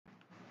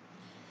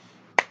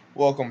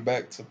Welcome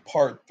back to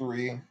part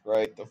three,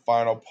 right? The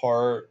final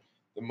part,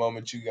 the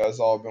moment you guys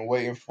all been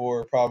waiting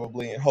for,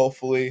 probably and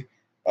hopefully,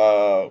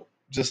 uh,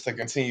 just to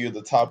continue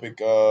the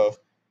topic of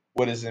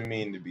what does it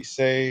mean to be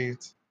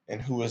saved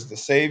and who is the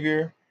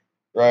Savior,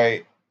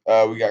 right?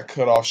 We got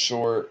cut off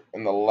short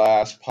in the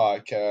last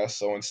podcast,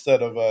 so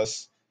instead of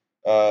us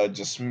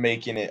just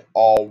making it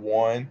all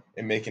one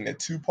and making it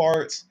two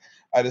parts,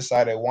 I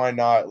decided why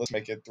not? Let's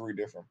make it three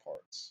different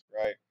parts,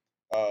 right?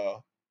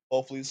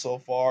 Hopefully, so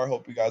far,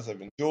 hope you guys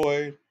have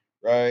enjoyed,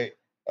 right?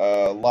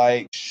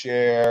 Like,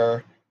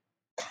 share,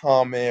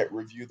 comment,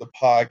 review the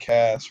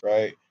podcast,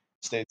 right?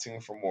 Stay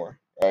tuned for more,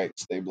 right?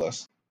 Stay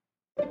blessed.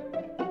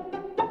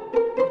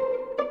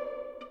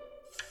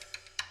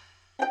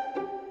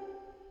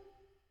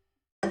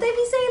 What they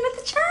be saying at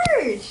the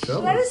church?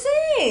 Tell Let us. us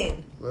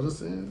in. Let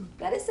us in.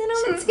 Let us in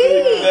on the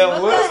team. Yeah,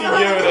 what's he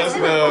giving us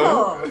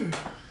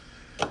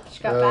now?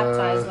 She got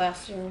baptized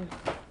last year.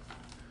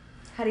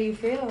 How do you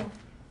feel?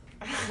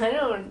 I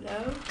don't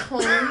know.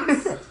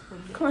 Cleanse.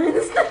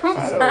 Cleanse.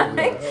 I don't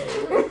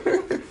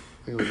know.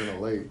 He was in a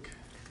lake.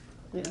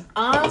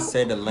 Yeah.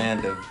 Say the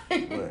land of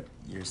what?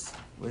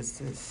 What's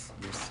this?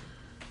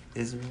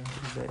 Israel?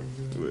 Is that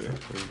Israel?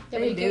 Yeah,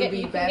 They you do can get, be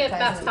you can get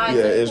baptized in baptized.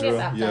 the lake. You Yeah, can get Israel,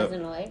 baptized yeah.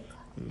 in a lake.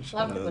 You should A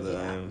lot of know people do that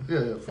I that. am. Yeah,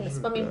 In a yeah.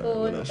 swimming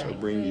pool. And I shall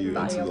bring you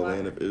body into of the water.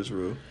 land of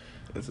Israel,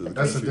 into the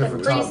That's a country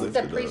different which is topic. The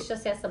lifted priest up.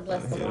 just has to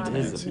bless the Yeah, water. it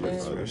is a And then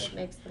difference. it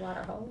makes the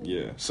water holy.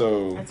 Yeah.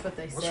 So That's what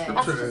they What say. scripture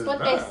That's is just what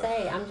they that?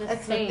 say. I'm just That's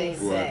what saying. they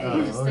say.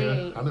 I'm just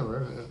saying. I never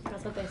heard that.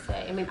 That's what they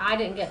say. I mean, I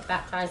didn't get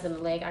baptized in the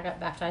lake. I got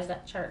baptized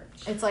at church.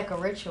 It's like a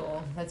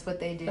ritual. That's what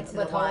they do With to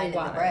the wine and the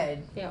water.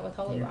 bread. Yeah, with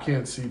holy You water.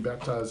 can't see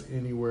baptized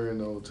anywhere in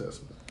the Old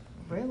Testament.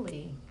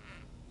 Really?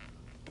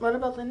 What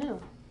about the new?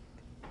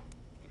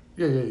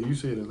 Yeah, you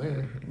see it in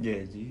there. Yeah,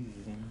 Jesus.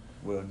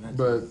 Well, not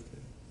But- Jesus.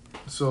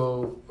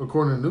 So,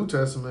 according to the New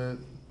Testament,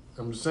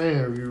 I'm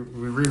saying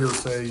we read it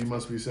say you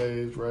must be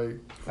saved, right?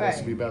 For us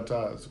to Right. be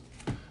baptized.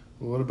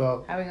 Well, what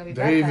about How are we gonna be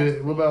David?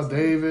 baptized? What about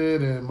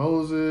David and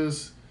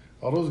Moses?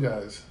 All those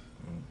guys.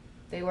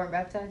 They weren't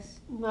baptized?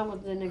 That one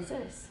didn't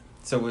exist.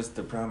 So what's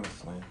the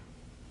promised land?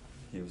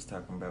 He was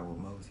talking about with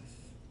Moses.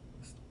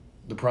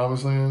 The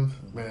Promised Land,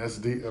 man, that's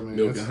deep. I mean,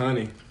 milk and that's,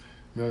 honey.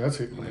 no, that's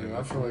it, man.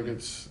 I feel like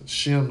it's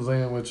Shem's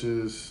land, which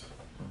is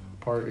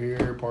part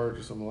here, part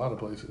a lot of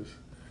places.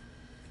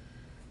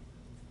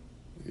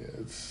 Yeah,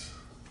 that's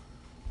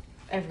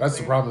Everywhere.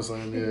 the Promised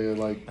Land.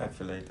 Yeah, like I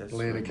feel like that's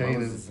Land what of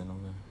Canaan. Moses and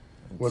them.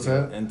 What's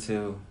Until- that?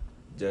 Until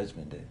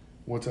Judgment Day.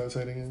 what's that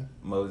saying again?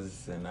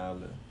 Moses and all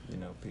the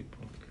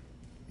people.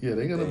 Yeah,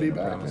 they're gonna They be in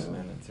the back. promised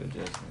Man. land until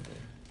Judgment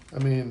Day. I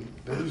mean,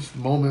 there's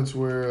moments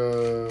where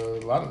a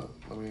lot of,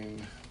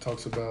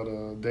 talks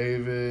about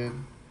David,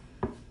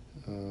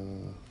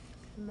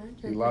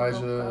 Imagine Elijah,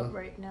 if they woke up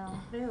right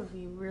now. They would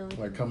be really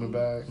like coming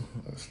confused.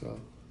 back and stuff.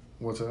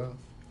 What's that?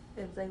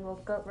 If they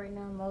woke up right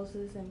now,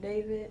 Moses and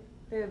David,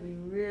 they would be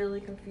really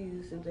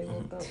confused if they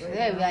woke up right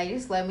They'd be now. like,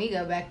 just let me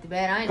go back to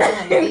bed. I ain't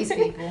dealing with these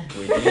people.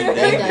 We They need done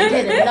that.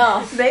 did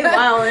enough. They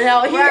wilding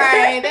out here.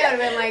 Right. They would have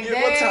been like,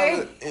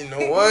 dang. You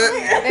know what?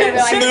 They would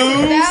have been like,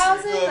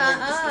 Snooze.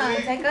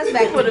 2,000? Take us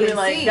back to Would have been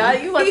like, BC.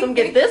 God, you let them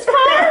get this far?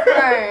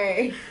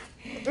 Right.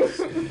 Oh,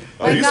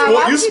 Like, you, nah,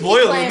 why would you you keep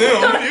spoiling playing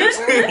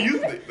them.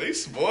 with They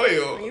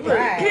spoiled. You were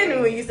Right.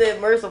 kidding when you said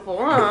merciful,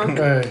 huh?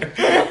 Hey,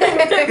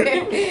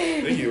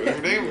 They do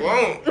whatever they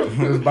want.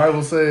 the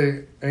Bible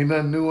say ain't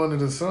nothing new under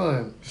the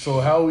sun. So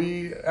how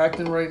we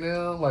acting right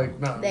now? Like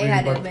not. They really,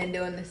 had to but have been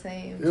doing the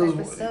same it type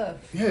was- of stuff.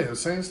 Yeah,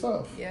 same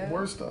stuff. Yeah.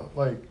 Worse stuff.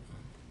 Like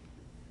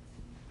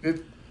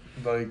it.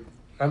 Like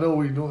I know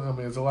we doing. I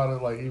mean, it's a lot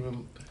of like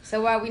even.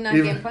 So why are we not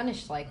Even- getting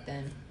punished like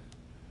then?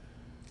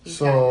 He's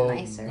So gotten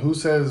nicer. who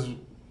says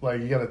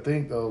like you got to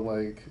think though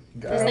like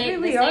The God.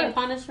 same, really the same are.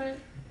 punishment?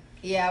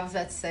 Yeah, I was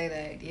about to say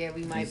that. Yeah,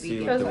 we might see be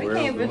what Because the we world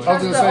can't even doing. I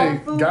was trust gonna the say, own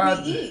food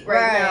God- we eat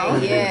right now.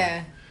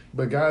 Yeah.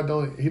 But God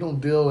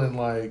don't deal in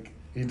like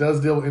he does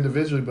deal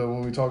individually, but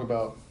when we talk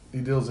about he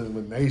deals in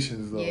with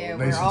nations though, Yeah,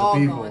 we're nations all of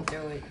people. going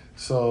through it.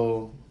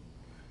 So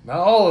not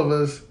all of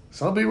us.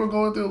 Some people are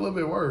going through a little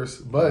bit worse,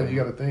 but you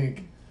got to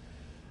think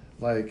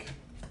like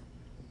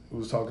it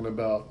was talking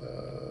about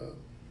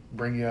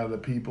bringing out the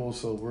people.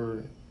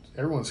 So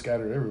everyone's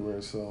scattered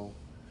everywhere. So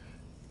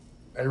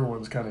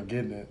everyone's kind of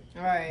getting it.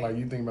 Right. Like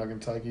you think about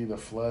Kentucky, the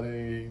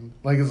flooding.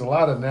 Like there's a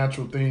lot of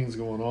natural things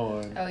going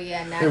on. Oh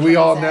yeah, And we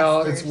all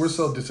disasters. we're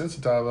so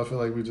desensitized. I feel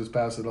like we just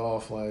pass it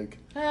off like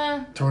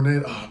Huh.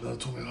 tornado. Oh, another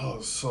tornado. Oh,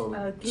 it's so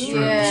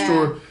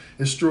Yeah.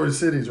 destroy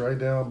cities right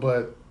now.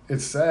 But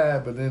it's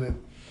sad. But then it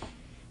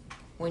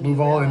When move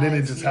you on, and then it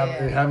realize, just yeah.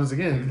 it happens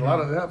again. A lot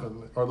of it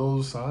happen. Are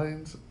those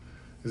signs?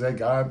 Is that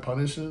God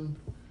punishing?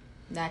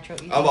 Natural.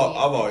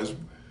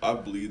 I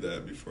believe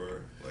that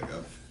before. Like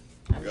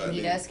I've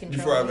he does control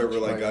before I've ever nature.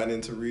 like gotten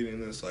into reading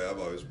this. Like I've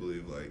always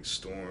believed like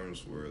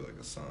storms were like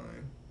a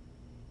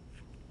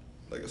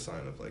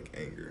sign of like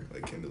anger,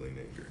 like kindling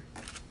anger.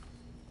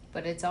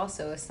 But it's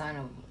also a sign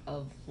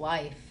of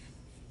life.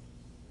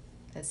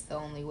 That's the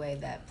only way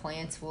that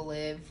plants will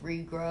live,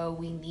 regrow.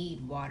 We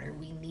need water.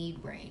 We need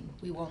rain.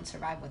 We won't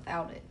survive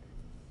without it.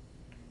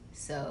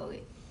 So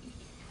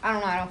I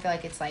don't know. I don't feel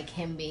like it's like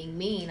him being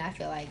mean. I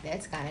feel like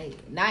that's kind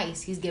of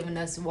nice. He's giving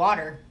us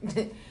water,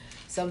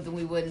 something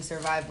we wouldn't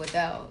survive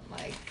without.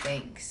 Like,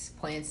 thanks.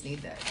 Plants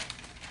need that.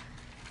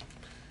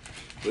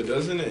 But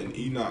doesn't it in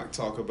Enoch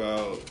talk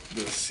about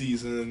the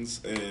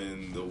seasons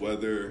and the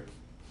weather?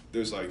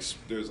 There's like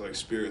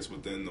spirits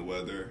within the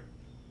weather.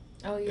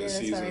 Oh yeah, And that's why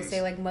they seasons.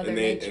 say like Mother And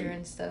they- Nature and-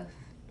 and stuff.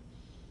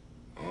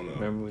 I don't know.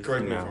 Remember we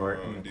Correct seen me if that I'm heart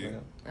wrong, in the D.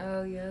 cloud?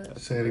 Oh yeah.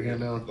 Say it again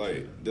now.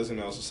 Like, doesn't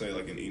it also say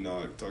like in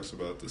Enoch talks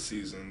about the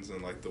seasons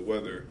and like the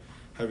weather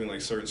having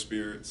like certain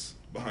spirits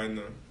behind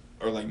them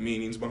or like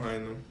meanings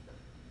behind them?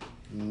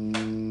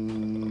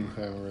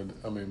 Haven't read.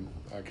 I mean,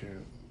 I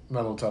can't.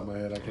 Not on top of my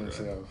head. I can't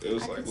say. It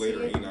was I like can later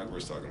see it. in Enoch where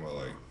it's talking about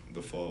like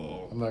the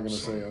fall. I'm not gonna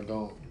say I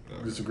don't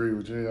Okay. disagree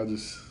with you. I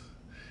just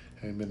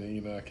ain't been to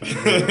Enoch.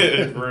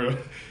 For real.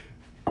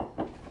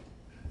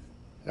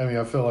 I mean,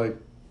 I feel like,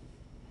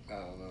 I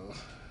don't know.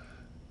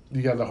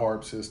 You got the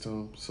HARP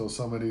system, so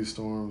some of these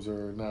storms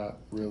are not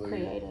really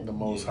Created. the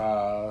most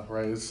high,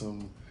 right? It's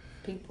some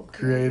People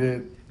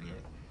created. Yeah.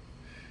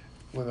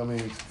 Well, I mean,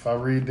 if I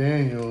read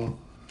Daniel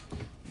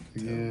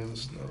again,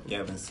 You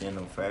haven't seen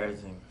them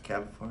fires in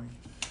California?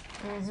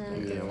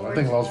 Mm-hmm. yeah, I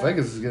think Las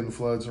Vegas is getting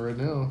floods right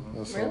now.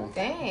 I saw, Really?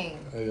 Dang.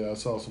 yeah, I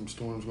saw some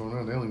storms going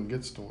on. They don't even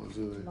get storms,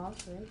 do they?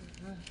 Las Vegas,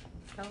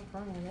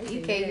 California, they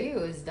get hit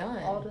EKU is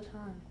done. all the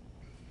time.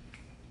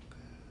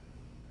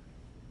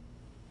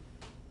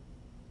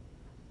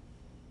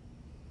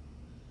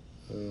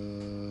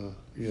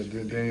 Yeah,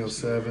 Daniel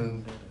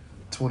 7:25.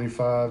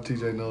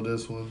 TJ know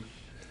this one.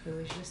 It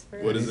was just for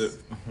What is us.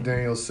 it?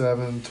 Daniel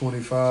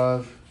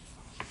 7:25,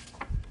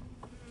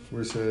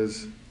 where it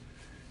says,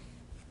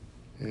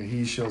 "And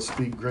he shall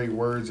speak great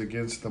words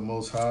against the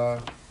Most High."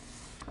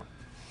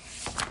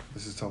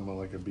 This is talking about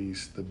like a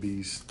beast. The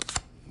beast,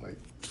 like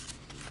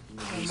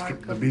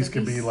Mark the of beast the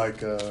could be beast.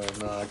 like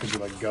it could be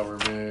like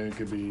government. It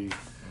could be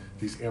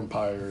these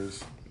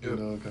empires. You Yep.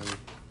 know, kind of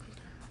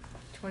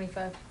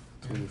 25.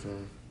 25.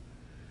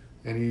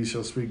 And he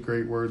shall speak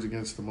great words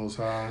against the Most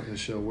High, and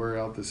shall wear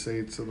out the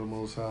saints of the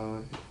Most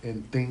High,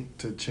 and think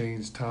to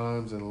change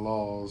times and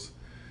laws,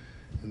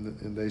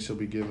 and they shall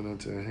be given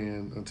unto a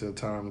hand until a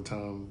time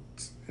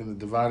in the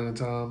dividing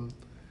time.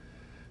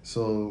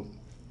 So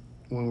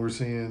when we're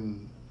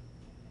saying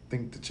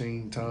think to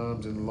change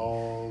times and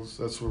laws,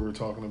 that's what we're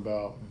talking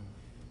about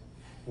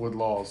with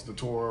laws. The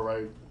Torah,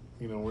 right?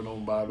 You know, we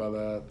don't abide by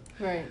that.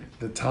 Right.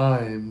 The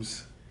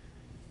times,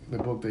 the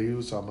book that he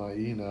was talking about,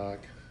 Enoch,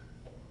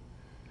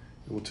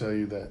 it will tell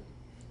you that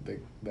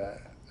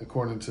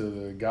according to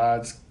the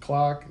God's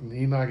clock in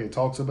Enoch, it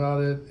talks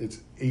about it.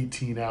 It's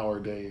 18-hour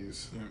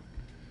days.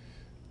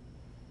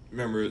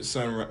 Remember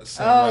sunrise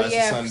Oh to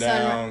yeah,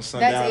 sundown,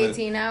 sundown. that's to-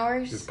 18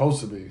 hours. It's supposed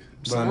to be,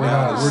 but Sundown we're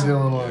not. is- We're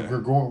dealing on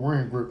yeah. we're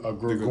in a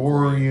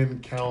Gregorian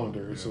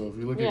calendar. So if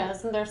you look Yeah, at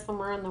isn't there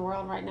somewhere in the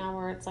world right now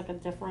where it's like a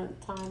different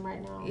time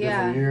right now?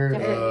 Yeah. different year,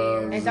 different year.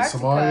 is it Antarctica,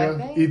 I Somalia,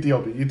 think.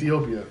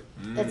 Ethiopia.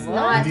 It's Mm.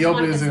 not.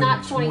 Ethiopia It's is in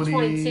not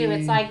 2022. 20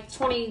 It's like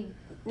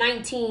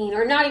 2019,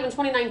 or not even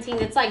 2019.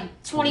 It's like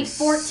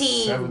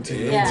 2014.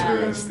 17. Yeah.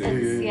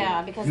 Interesting.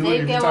 Yeah, because You look- they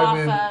if go you type off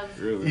in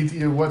of.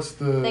 Really? What's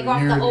the They go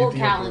off year the in old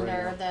Ethiopia right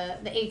calendar, now?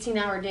 the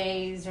 18-hour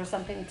days or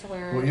something to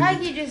where. Well, How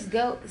you just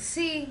go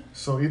see?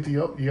 So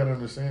Ethiopia, you gotta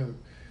understand,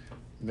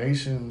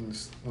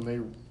 nations when they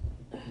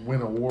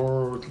win a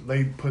war,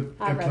 they I've read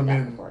that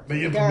implement before. what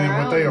Their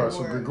they own are.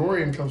 So word.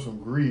 Gregorian comes from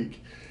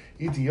Greek,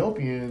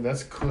 Ethiopian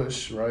that's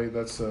Kush, right?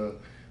 That's a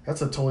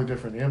totally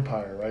different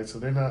empire, right? So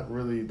they're not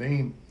really they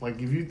ain't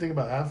like if you think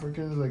about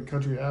Africans, like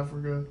country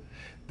Africa,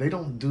 they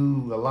don't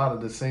do a lot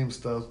of the same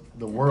stuff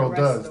the world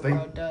rest of does. the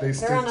world does. They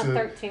stick They're on a to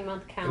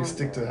 13-month calendar. they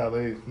stick to how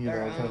they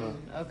Their kind of. own.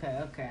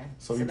 Okay.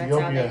 So that's how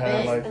Ethiopia they had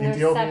think. like And they're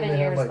Ethiopia 7 they had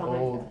years like behind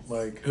old us.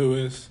 like Who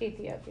is?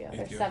 Ethiopia.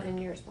 They're Ethiopia. 7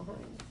 years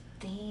behind.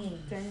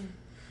 Dang.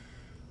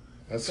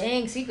 that's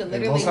Dang, so you could And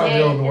literally most high make-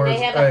 dealing with the words.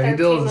 They have Hey, he a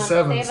deals with 13-month.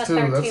 sevens They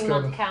have a too. That's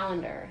 13-month kinda-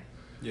 calendar.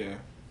 Yeah.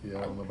 Yeah,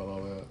 I don't know about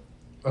all that.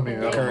 I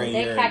mean, They, Current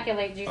they year.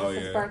 calculate Jesus' Oh,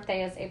 yeah.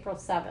 birthday as April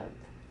 7th.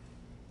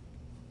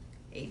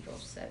 April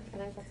 7th. I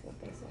think that's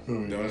what they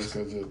said. that's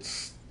because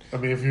it's. I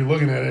mean, if you're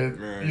looking at it,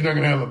 Right. you're not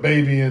gonna have a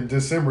baby in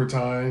December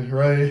time,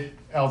 right?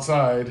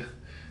 Outside.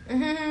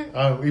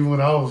 Mm-hmm. Even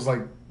when I was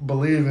like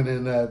believing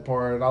in that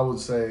part, I would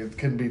say it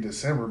couldn't be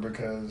December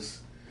because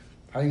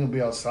how you gonna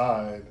be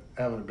outside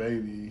having a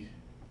baby?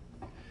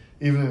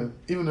 Even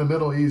in the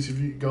Middle East, if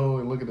you go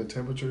and look at the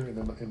temperature in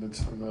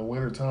the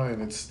winter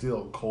time, it's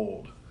still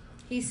cold.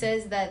 He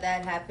says that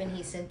happened.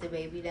 He sent the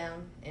baby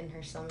down in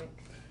her stomach.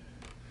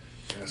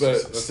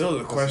 But still,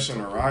 the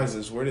question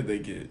arises: where did they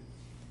get?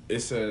 It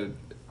said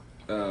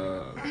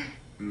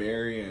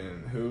Mary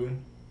and who,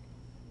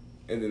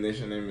 and then they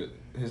should name it.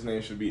 His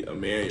name should be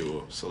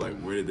Emmanuel. So, like,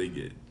 where did they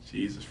get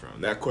Jesus from?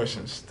 That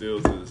question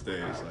still to this day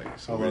is like.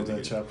 So I where love did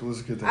that they get? chapter.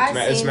 Let's get I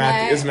that. It's seen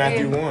Matthew- that it's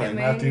Matthew in 1.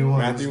 Matthew 1.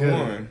 Matthew let's get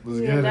 1. It. Let's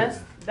Yeah,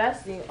 get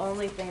that's the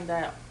only thing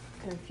that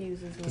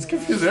confuses me. It's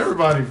confusing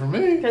everybody for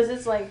me. Because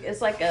it's like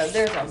there's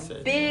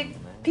a big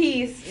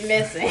piece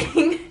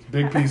missing.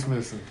 Big piece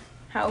missing.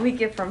 how we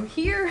get from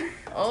here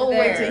all the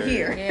way to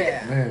here.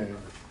 Yeah. Man.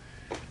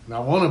 And I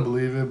want to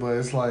believe it, but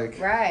it's like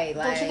Right.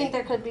 Like, Don't you think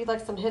there could be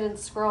like some hidden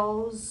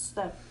scrolls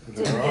that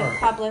There didn't are. get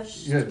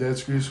published? yeah, Dead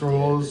Sea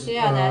Scrolls.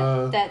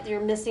 Yeah, that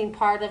you're missing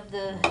part of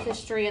the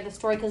history of the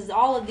story because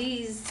all of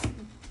these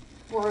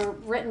were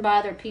written by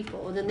other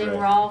people and then they were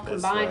Right, all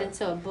that's combined right.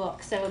 into a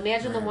book. So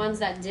imagine the Right. ones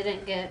that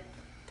didn't get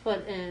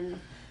put in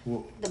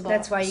Well, the book.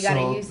 that's why you gotta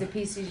So- use the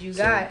pieces you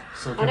got.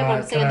 So I can know what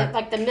I'm saying. can That,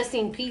 like the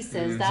missing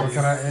pieces. So That's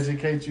can I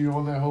educate you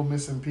on that whole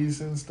missing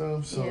piece and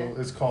stuff? So Yeah.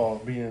 it's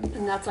called being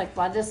and that's like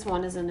why this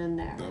one isn't in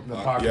there. the Yep,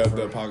 apocrypha.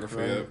 the apocrypha.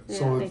 right? Yep. Yeah,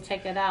 So they it's,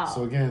 take it out.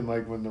 so again,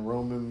 like when the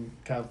Roman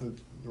Catholic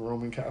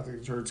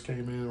Church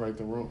came in, right?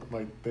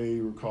 Like they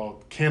were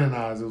called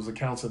canonized. It was the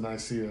Council of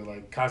Nicaea.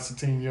 Like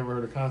Constantine, you ever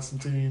heard of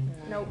Constantine?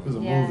 Nope. It was a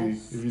Yes. movie.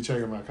 If you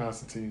check out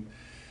Constantine,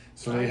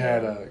 so they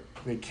had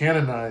they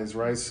canonized,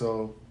 right?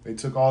 So they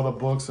took all the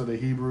books of the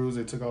Hebrews.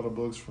 They took all the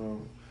books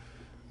from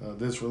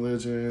this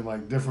religion,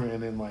 like different,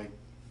 and then like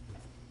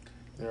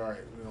they're all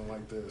right. We don't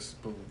like this,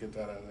 boom, get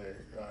that out of there.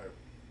 All right,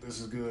 this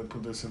is good.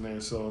 Put this in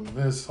there. So in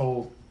this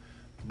whole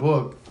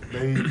book,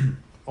 they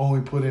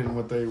only put in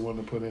what they want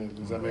to put in.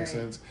 Does that make Right.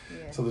 sense?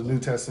 Yeah. So the New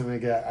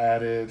Testament got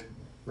added,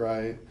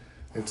 right?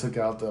 They took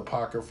out the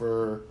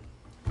Apocrypha,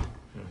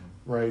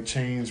 right?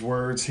 Changed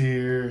words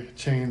here,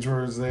 changed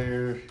words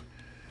there.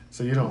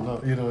 So you don't know,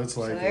 it's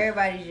So like.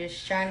 everybody's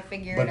just trying to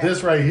figure But it this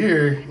out. right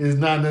here is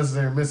not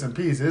necessarily a missing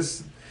piece.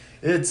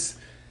 It's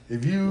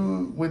if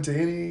you went to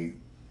any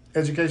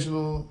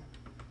educational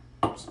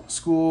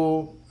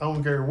school, I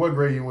don't care what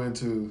grade you went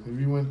to. If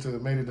you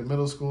made it to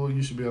middle school,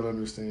 you should be able to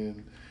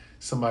understand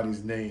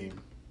somebody's name.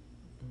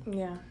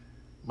 Yeah.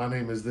 My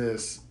name is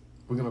this.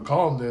 We're gonna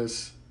call them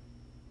this,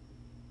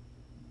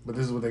 but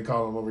this is what they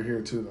call them over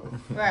here too,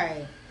 though.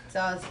 Right. It's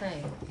all the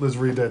same. Let's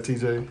read that,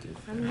 TJ.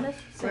 I mean, that's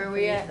the Where same we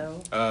thing, at?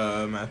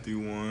 though. Matthew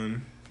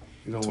 1,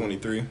 You know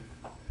 23.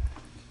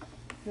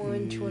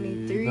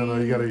 123. No,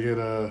 you gotta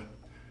get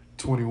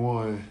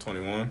 21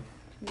 21.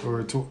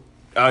 or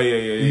Oh, yeah.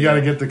 you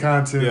gotta get the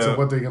content Yeah. of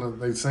what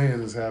they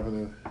saying is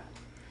happening.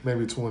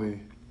 Maybe 20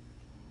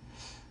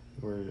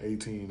 or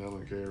 18. I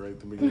don't care. Right at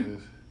the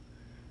beginning.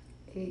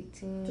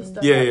 18. Just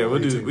Yeah, we'll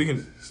 18. do. We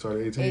can. Start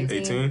at 18.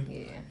 18?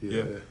 Yeah.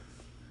 Yeah.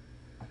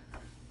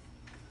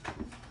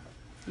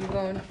 You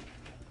going?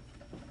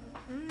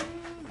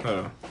 Hold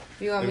on.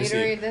 You want Let me to see.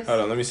 read this?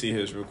 Hold on, let me see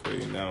his real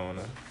quick. Now,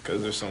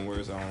 because there's some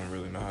words I don't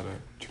really know how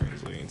to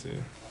translate into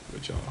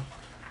with y'all.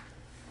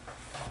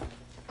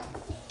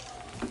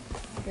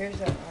 Here's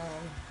a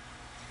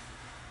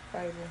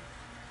Bible.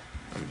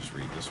 Let me just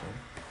read this one.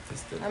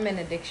 Just the I'm in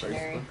a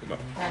dictionary, Come on.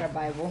 not a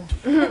Bible.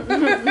 Put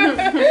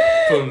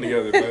them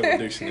together, Bible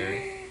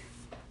Dictionary.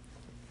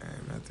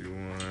 And Matthew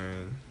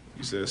 1.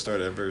 You said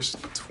start at verse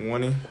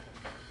 20.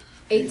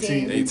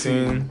 18.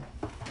 18.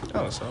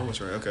 Oh, so I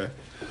was right. Okay.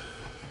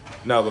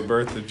 Now the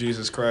birth of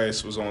Jesus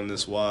Christ was on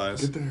this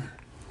wise. Get there.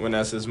 When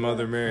as his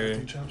mother Mary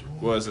Matthew chapter 1.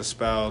 was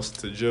espoused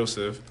to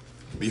Joseph,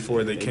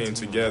 before they came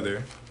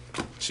together,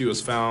 she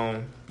was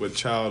found with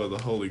child of the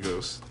Holy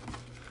Ghost.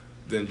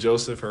 Then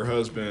Joseph, her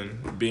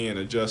husband, being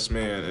a just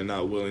man and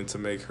not willing to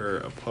make her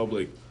a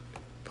public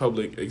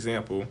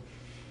example,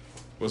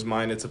 was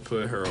minded to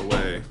put her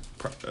away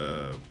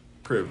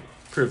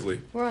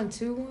privily. We're on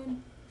 2-1.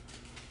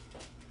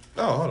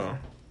 Oh, hold on.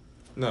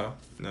 No.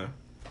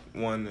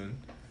 1 and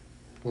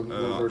What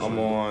verse I'm are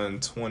you? on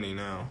 20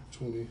 now.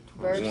 20.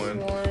 Verse 1.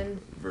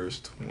 1. Verse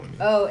 20.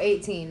 Oh,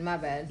 18. My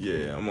bad.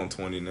 Yeah, I'm on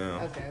 20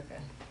 now. Okay.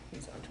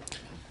 He's on 20.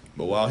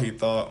 But while he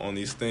thought on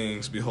these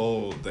things,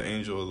 behold, the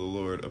angel of the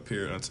Lord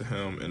appeared unto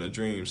him in a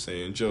dream,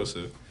 saying,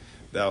 Joseph,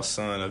 thou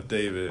son of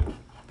David,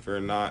 fear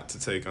not to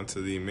take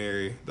unto thee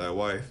Mary thy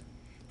wife,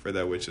 for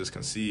that which is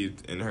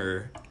conceived in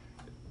her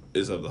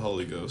is of the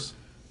Holy Ghost.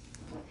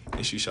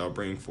 And she shall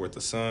bring forth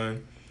a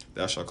son,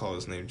 thou shalt call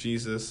his name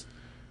Jesus,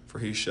 for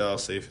he shall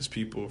save his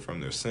people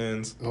from their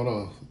sins. Hold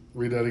on.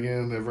 Read that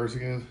again. That verse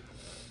again.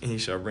 And he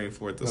shall bring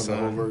forth a No, the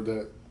whole son,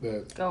 verse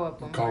that Go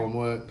up one call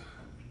more. him what?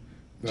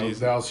 Jesus.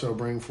 Thou shalt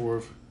bring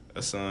forth.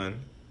 a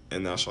son,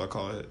 and thou shalt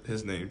call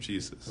his name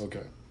Jesus.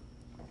 Okay.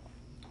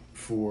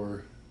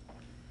 For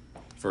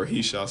For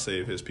he shall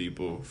save his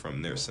people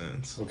from their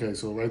sins. okay,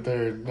 so right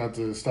there, not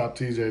to stop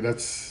TJ.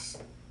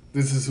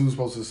 This is who's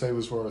supposed to save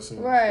us for our sins.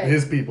 Right.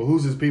 His people.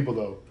 Who's his people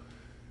though?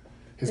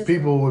 His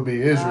people would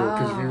be Israel,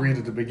 because if you read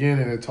at the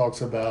beginning, it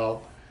talks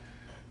about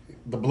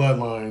the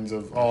bloodlines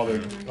of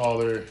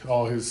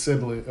all his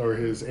siblings or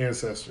his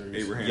ancestors.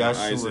 Abraham,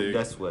 Yahshua, Isaac.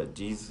 that's what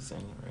Jesus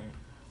ain't it, right?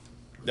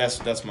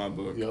 That's my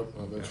book. Yep, that's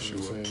what Yeshua.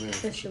 I'm saying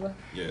there. Yeshua.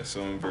 Yeah,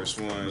 so in verse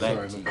 1, Black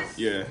Sorry, Jesus. no.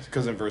 yeah,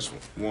 because in verse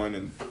 1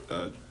 and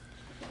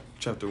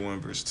chapter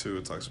 1, verse 2,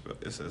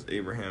 it says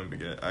Abraham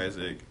begat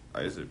Isaac,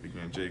 Isaac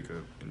began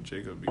Jacob, and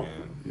Jacob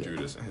began Yeah.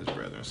 Judas and his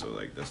brethren. So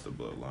like that's the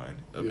bloodline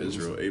of Yeah,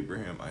 Israel: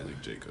 Abraham,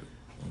 Isaac, Jacob.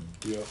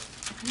 Yep.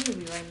 I need to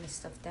be writing this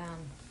stuff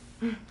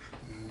down.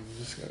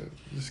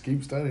 Just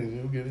keep studying.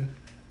 You'll get it.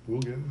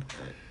 We'll get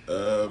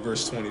it.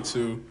 Verse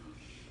 22.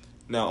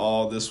 Now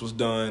all this was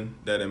done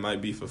that it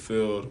might be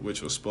fulfilled,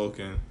 which was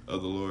spoken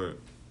of the Lord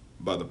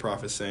by the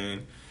prophet,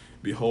 saying,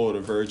 Behold,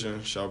 a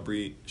virgin shall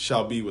be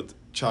with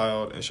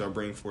child, and shall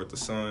bring forth a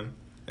son,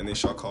 and they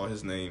shall call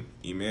his name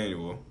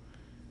Emmanuel,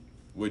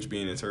 which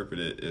being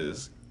interpreted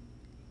is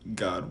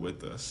God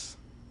with us.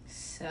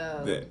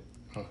 So Then,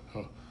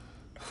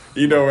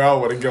 you know where I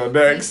want to go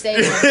next.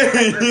 You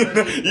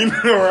stay You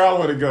know where I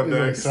want to go He's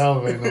like next.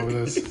 salivating over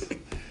this.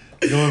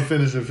 Go and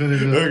finish it.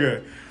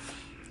 Okay.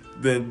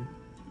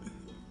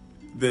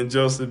 Then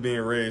Joseph, being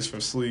raised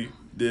from sleep,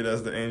 did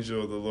as the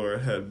angel of the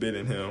Lord had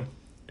bidden him,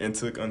 and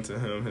took unto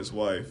him his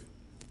wife,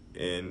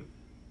 and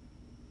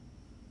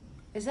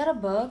is that a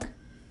bug?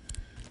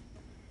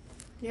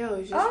 Yo,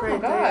 it's just Oh my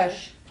right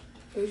gosh.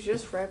 there. It was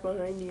just right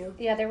behind you.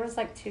 Yeah, there was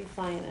like 2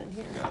 flying in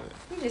here. got it.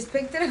 You just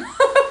picked it up.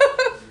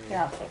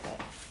 Yeah, I'll take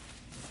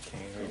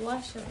it.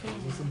 Bless your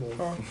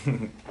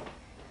hand.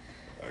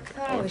 I Okay.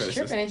 thought I was Okay,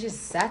 tripping. It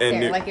just sat And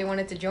there it- like it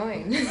wanted to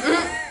join.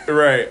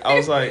 Right. I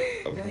was like,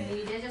 You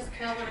did just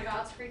kill one of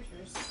God's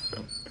creatures.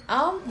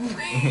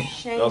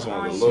 Shame that was one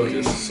on of the you.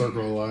 locusts.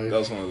 Circle of life. That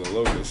was one of the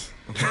locusts.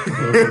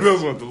 That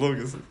was one of the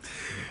locusts.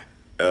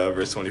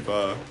 Verse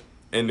 25.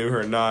 And knew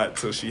her not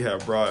till she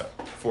had brought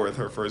forth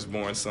her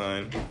firstborn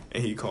son,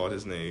 and he called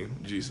his name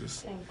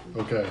Jesus. Thank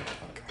you. Okay.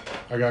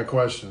 I got a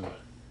question.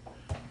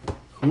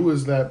 Who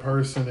is that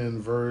person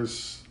in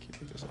verse,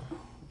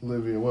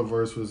 Olivia, what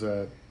verse was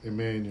that?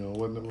 Emmanuel,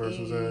 what verse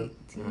was that?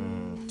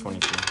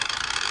 22.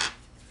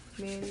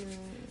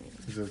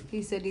 Is it,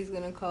 He said he's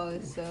gonna call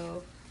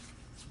himself.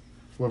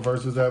 what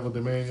verse was that with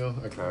Emmanuel?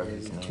 I God can't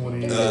is name.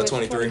 20.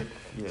 23.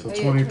 Yeah. So Oh,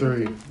 yeah,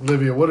 23.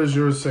 Olivia, what is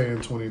yours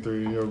saying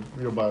 23?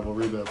 Your Bible,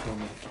 read that for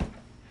me.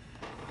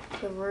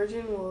 The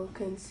virgin will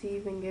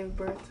conceive and give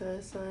birth to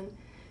a son, and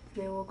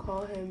they will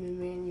call him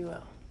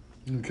Emmanuel.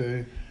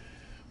 Okay.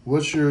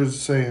 What's yours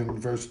saying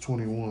verse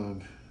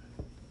 21?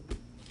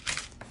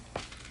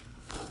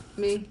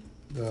 Me.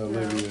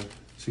 Olivia,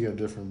 she got a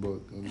different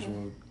book. I just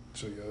want to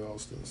show you all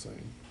still the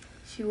same.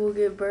 She will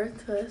give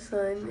birth to a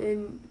son,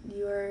 and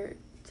you are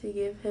to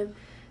give him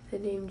the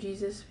name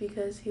Jesus,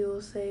 because he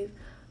will save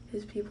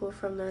his people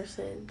from their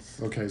sins.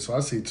 Okay, so I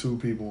see 2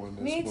 people in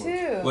this Me book.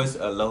 too. What's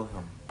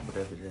Elohim?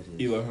 Whatever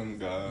that is. Elohim,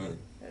 God.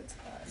 That's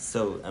God.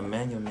 So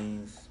Emmanuel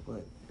means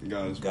what?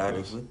 God is God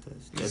with is us. with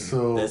us. That's,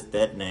 So- that's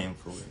that name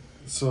for it.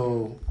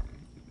 So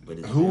But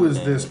his who real is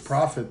name this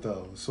prophet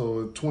though?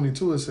 So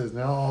 22 it says,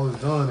 now all is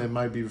done, it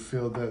might be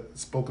fulfilled that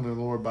spoken of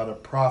the Lord by the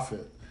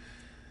prophet.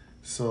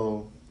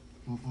 So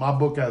my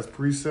book has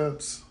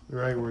precepts,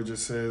 right, where it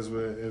just says,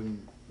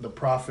 and the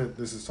prophet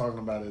this is talking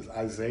about is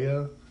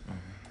Isaiah.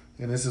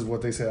 And this is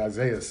what they said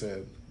Isaiah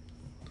said.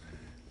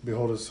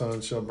 Behold, a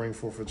son shall bring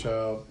forth a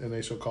child, and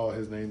they shall call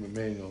his name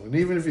Emmanuel. And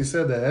even if he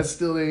said that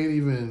still ain't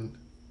even,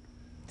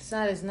 It's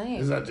not his name.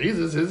 it's not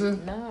Jesus, is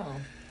it? No.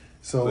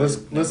 So But let's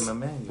his name let's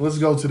Emmanuel. let's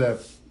go to that.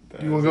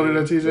 You wanna go to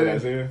that, TJ? Is that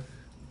Isaiah?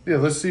 Yeah,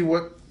 let's see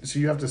what. So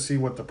you have to see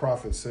what the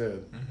prophet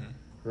said,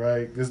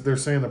 right? Because they're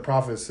saying the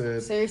prophet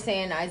said. So you're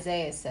saying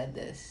Isaiah said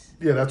this?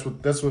 Yeah,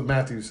 that's what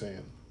Matthew's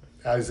saying.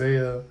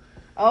 Isaiah.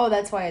 Oh,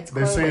 that's why it's.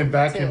 They're quoted, saying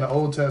back too. in the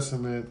Old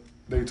Testament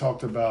they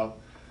talked about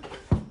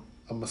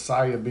a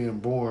Messiah being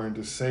born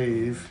to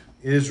save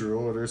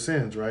Israel of their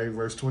sins, right?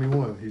 Verse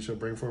 21: He shall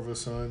bring forth a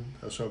son,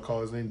 thou shalt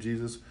call his name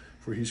Jesus,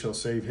 for he shall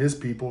save his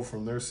people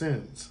from their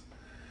sins.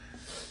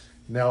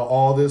 Now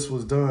all this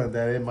was done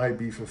that it might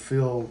be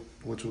fulfilled,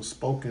 which was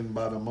spoken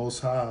by the Most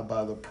High,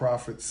 by the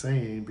prophet,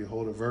 saying,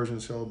 Behold, a virgin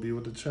shall be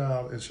with a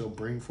child, and shall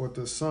bring forth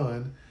a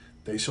son.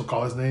 They shall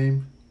call his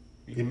name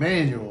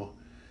Emmanuel,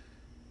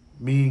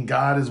 meaning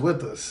God is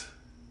with us.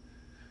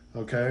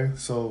 Okay,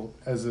 so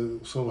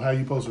so how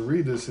you supposed to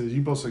read this is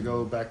you supposed to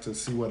go back to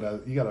see what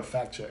you got to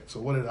fact check. So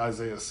what did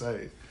Isaiah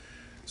say?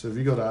 So if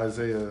you go to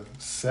Isaiah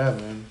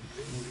 7,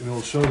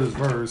 it'll show this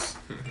verse.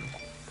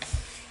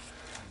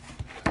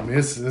 I mean,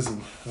 this is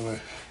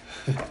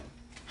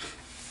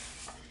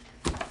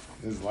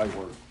it's light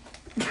work.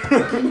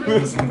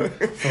 I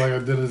feel like I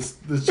did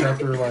this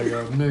chapter like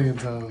a million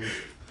times.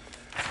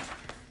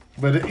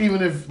 But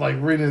even if like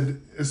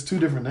reading it's 2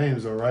 different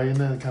names though, right? Isn't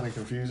that kind of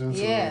confusing?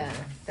 Yeah,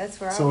 that's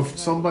where. So I if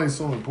was somebody's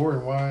so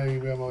important, why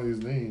you have all these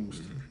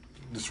names?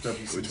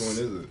 Discrepancies. Which one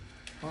is it?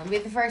 Won't be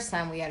the first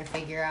time we got to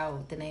figure out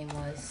what the name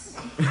was.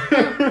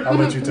 I'll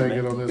let you take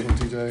it on this one,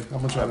 TJ.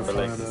 I'm gonna try to I feel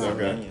like find it's out.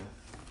 Okay. Emmanuel.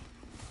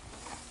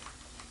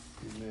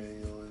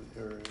 Emmanuel and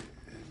Eric.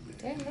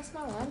 Dang, that's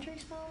my laundry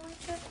smell like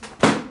that.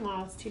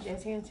 No, it's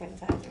TJ's hand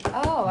sanitizer.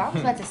 Oh, I was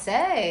about to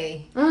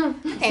say.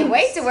 Can't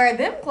wait to wear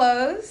them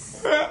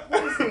clothes. Let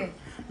me see.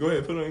 Go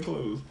ahead, put on your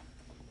clothes.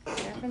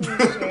 Grab them in the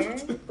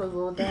chair. Put a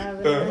little dab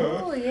in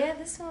there. Oh yeah,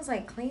 this smells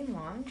like clean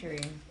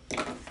laundry. You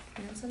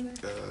want some there?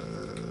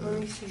 Let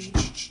me see.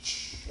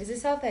 Is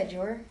this out that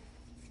drawer?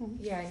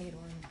 Yeah, I need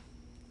one.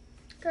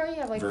 Girl, you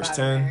have like Verse 5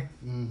 10. in there.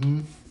 Mm-hmm.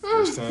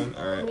 Verse 10.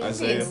 All right, Being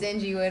Isaiah.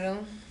 stingy with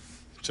them.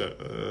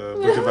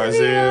 Book of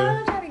Isaiah,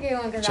 I'm trying to get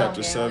one 'cause I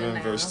chapter don't get 7,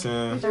 one verse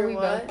now. 10. So we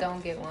What? both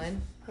don't get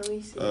one. Let me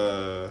see. This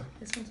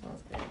one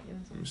smells good. You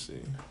want some? Let me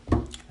see.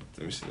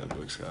 Let me see that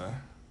book, Sky.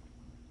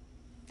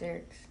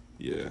 Derek's.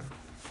 Yeah.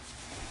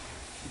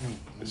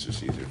 It's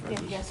just easier if I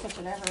If you just. guys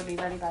switch it over, it'll be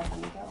ready by the time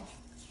you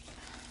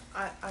go.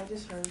 I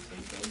just heard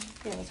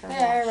something. Yeah, those are Yeah,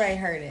 I washed. already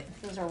heard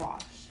it. Those are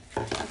washed.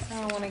 That's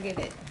how I want to get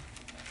it.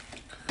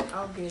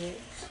 I'll get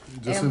it.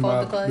 Just And in fold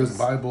my the clothes. this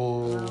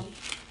Bible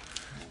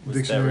What's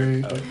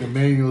dictionary, that? Oh. the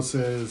manual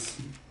says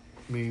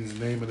means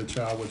name of the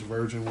child which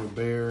virgin would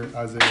bear,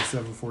 Isaiah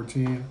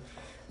 7:14,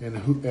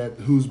 and at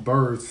whose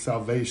birth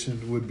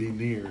salvation would be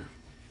near.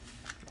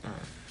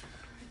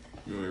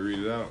 You want me to read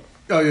it out?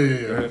 Oh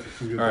yeah. Go ahead.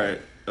 We get All that.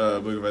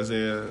 right. Book of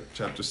Isaiah,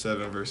 chapter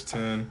 7, verse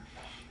 10.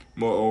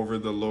 Moreover,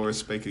 the Lord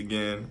spake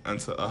again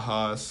unto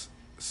Ahaz,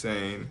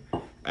 saying,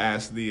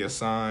 Ask thee a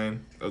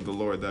sign of the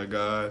Lord thy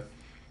God.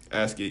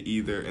 Ask it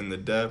either in the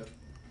depth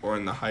or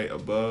in the height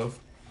above.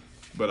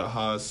 But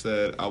Ahaz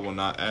said, I will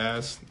not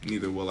ask,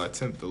 neither will I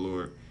tempt the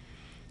Lord.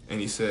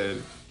 And he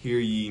said, Hear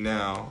ye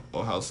now,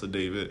 O house of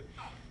David.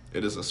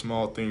 It is a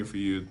small thing for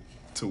you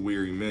to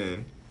weary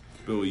men,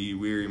 but will ye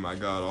weary my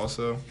God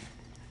also?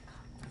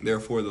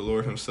 Therefore the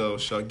Lord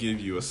himself shall give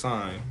you a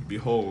sign.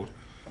 Behold,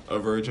 a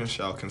virgin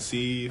shall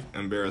conceive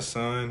and bear a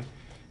son,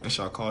 and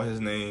shall call his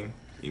name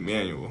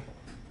Emmanuel.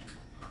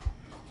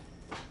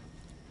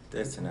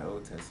 That's in the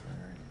Old Testament,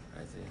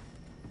 right?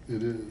 Isaiah.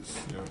 It is.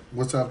 Yeah.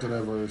 What's after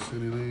that verse?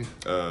 Anything?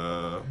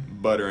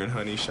 Butter and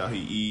honey shall he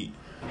eat,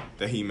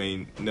 that he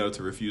may know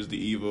to refuse the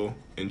evil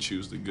and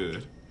choose the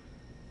good.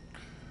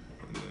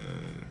 And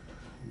then,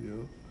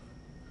 Yep.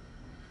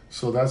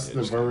 So that's Yeah, the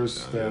just-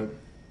 verse yeah. that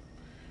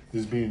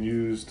is being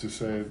used to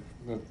say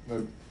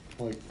that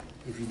like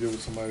if you deal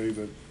with somebody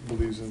that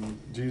believes in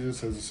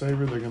Jesus as a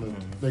savior,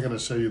 they're gonna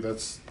show you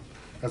that's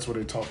what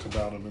they talked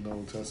about him in the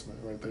Old Testament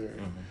right there.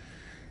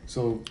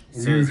 So,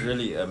 So it's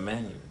really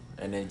Emmanuel,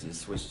 and they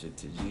just switched it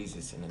to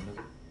Jesus in the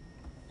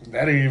New.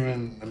 that ain't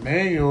even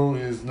Emmanuel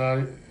is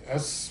not.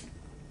 That's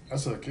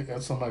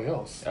somebody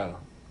else. Oh,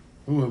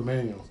 Who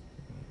Emmanuel?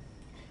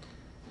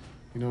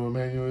 You know who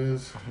Emmanuel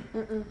is?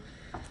 Mm-mm.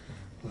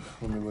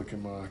 Let me look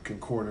at my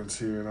concordance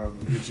here, and I'll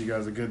get you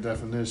guys a good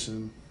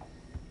definition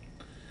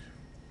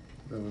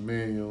of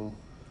Emmanuel.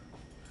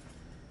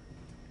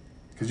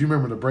 Because you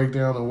remember the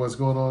breakdown of what's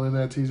going on in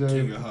that, TJ?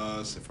 King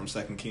Ahaz from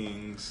 2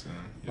 Kings.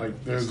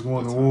 Like, there's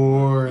going to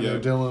war, and Yeah.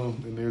 they're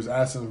dealing, and there's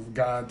asking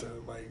God to,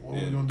 like, what are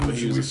we Yeah, going to do? but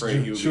he was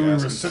afraid he would should be we,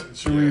 asking-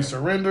 should we yeah.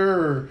 surrender?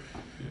 Or,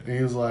 Yeah. and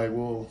he was like,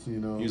 well, you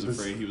know. He was this-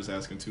 afraid he was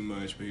asking too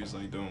much, but he was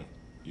like, don't.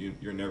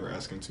 You're never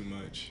asking too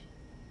much.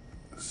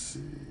 Let's see.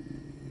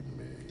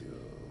 Emmanuel.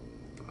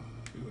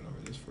 We went over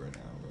this for an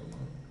hour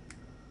alone.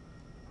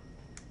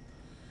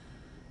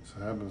 This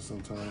happens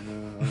sometime,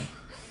 man.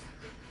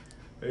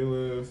 Hey,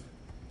 Liv.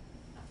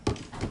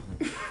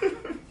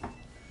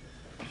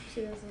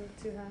 She doesn't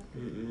look too happy.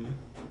 Mm-mm.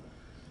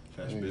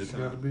 Past Hey, it's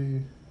gotta bedtime.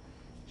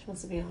 be. She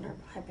wants to be on her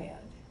iPad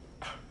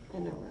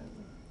in her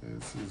room.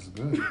 It's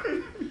good.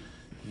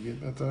 You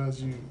get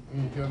baptized, you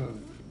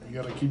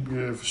gotta keep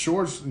your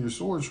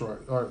sword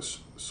sharp. Or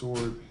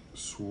sword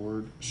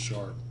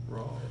sharp.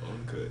 Raw,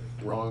 uncut.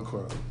 Wrong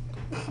quote.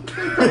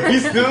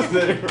 He's still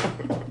there.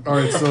 All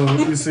right, so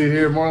you see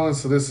here, Marlon.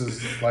 So this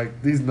is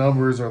like these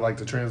numbers are like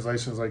the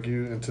translations, like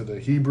you into the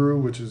Hebrew,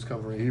 which is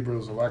coming from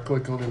Hebrew. So if I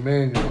click on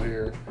Emmanuel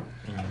here,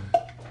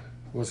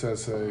 what's that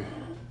say?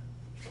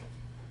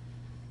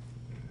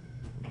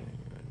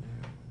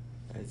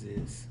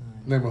 Isaiah's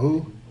son. Name of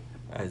who?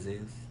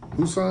 Isaiah's.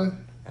 Whose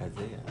son?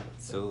 Isaiah.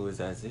 So who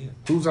is Isaiah?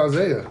 Who's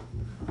Isaiah?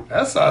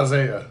 That's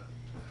Isaiah,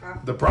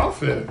 the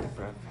prophet.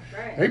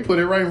 Right. They put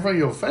it right in front of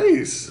your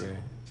face. Yeah.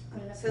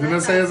 So Didn't it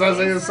that's say it's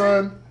Isaiah's Isaiah's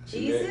son?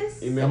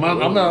 Jesus? I'm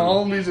not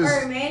only Or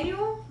just.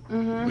 Emmanuel?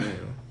 Mm-hmm.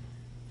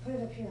 Put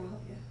it up here, I'll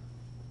help you.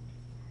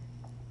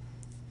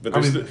 But I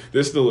there's, mean-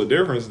 there's still a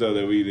difference, though,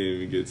 that we didn't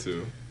even get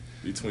to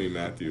between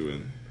Matthew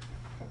and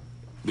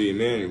the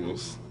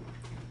Emmanuels.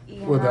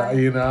 With the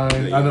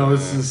I know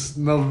it's just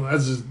no.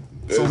 That's just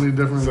so many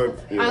different So,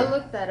 yeah. I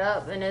looked that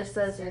up and it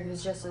says it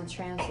was just a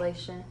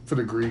translation. for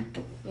the Greek.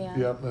 Yeah.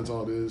 Yep, that's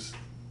all it is.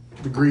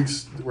 The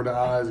Greeks were the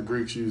I's. The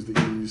Greeks used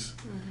the E's.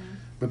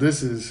 But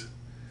this is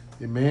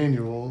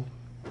Emmanuel,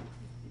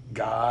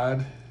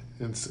 God,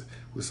 and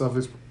with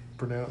suffix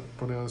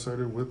pronounced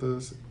with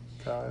us.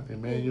 God,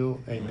 Emmanuel,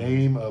 a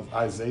name of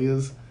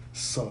Isaiah's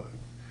son.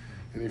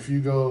 And if you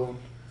go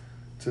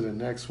to the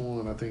next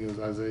one, I think it was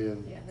Isaiah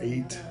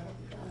 8.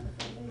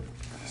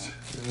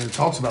 And it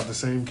talks about the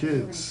same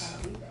kids.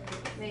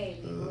 8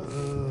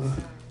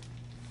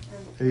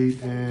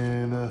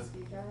 and No,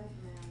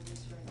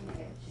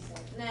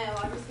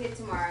 I'll just get it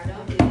tomorrow.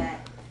 Don't do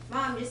that.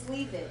 Mom, just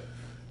leave it.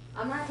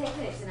 I'm not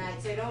taking it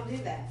tonight, so don't do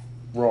that.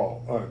 raw,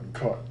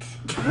 uncut.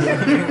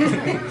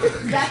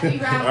 Exactly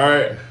right. All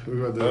right.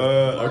 We got the,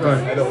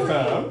 Okay. At no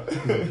time.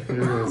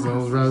 Here it is. So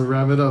let's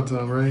wrap it up,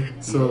 Tom, right?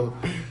 So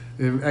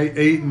in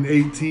 8 and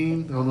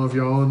 18, I don't know if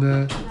y'all on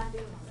that.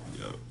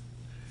 Yep.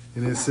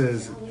 And it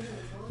says,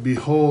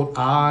 Behold,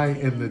 I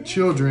and the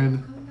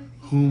children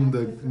whom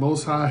the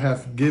Most High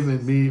hath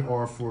given me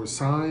are for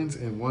signs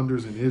and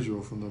wonders in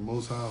Israel from the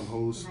Most High of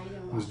hosts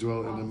which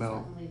dwell in the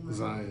Mount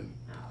Zion.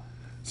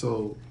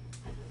 So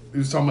he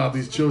was talking about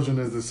these children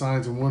as the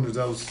signs and wonders.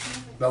 That was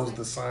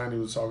the sign he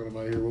was talking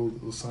about here.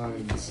 What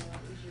signs?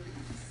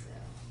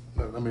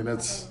 I mean,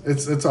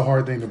 it's a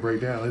hard thing to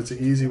break down. It's an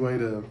easy way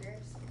to,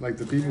 like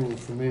the people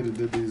for me that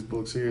did these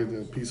books here,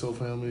 the Piso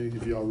family.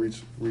 If y'all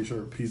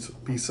research Piso,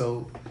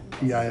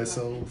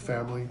 Piso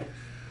family,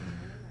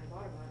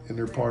 and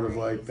they're part of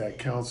like that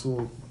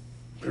council.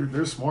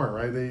 They're smart,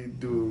 right? They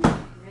do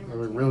a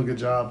really good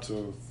job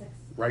to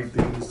write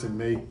things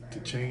to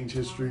change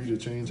history, to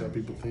change how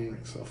people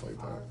think, stuff like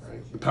that.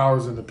 Right? The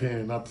power's in the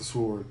pen, not the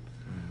sword.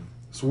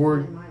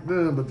 Sword,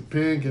 yeah, but the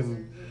pen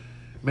can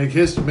make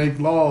history, make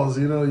laws.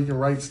 You know, you can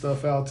write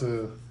stuff out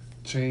to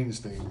change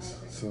things.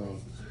 So,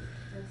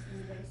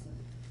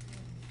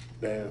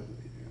 that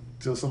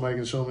till somebody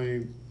can show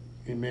me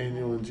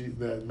Emmanuel and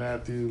that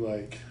Matthew,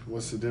 like,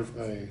 what's the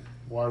difference?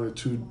 Why are there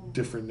two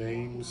different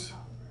names?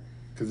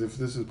 Because if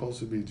this is supposed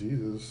to be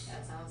Jesus,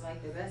 That sounds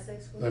like the best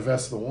explanation. if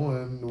that's the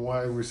one, then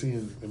why are we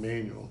seeing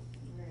Emmanuel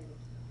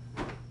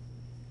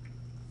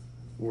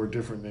or a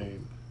different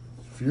name?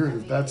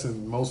 If that's the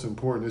most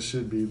important, it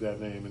should be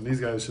that name. And these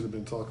guys should have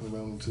been talking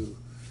about him too.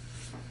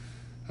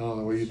 I don't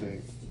know. What do you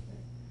think?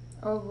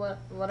 Oh,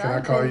 what Can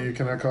I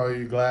call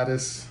you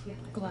Gladys?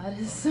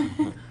 Gladys.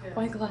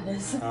 Why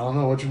Gladys? I don't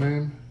know. What's your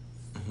name?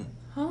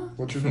 Huh?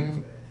 What's your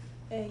name?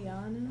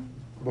 Ayana.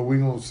 But we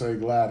gonna say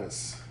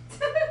Gladys.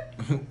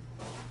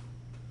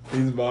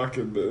 He's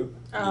mocking the.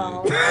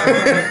 Oh.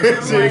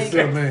 It's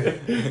your Like,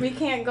 name. we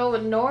can't go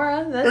with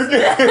Nora.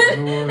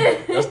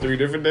 That's That's 3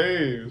 different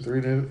names.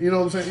 You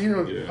know what I'm saying? You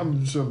know, Yeah.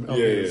 I'm just I'm Yeah,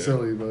 being yeah.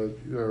 silly, but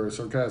or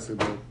sarcastic,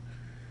 but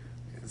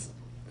it's,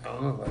 I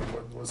don't know, like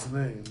what's the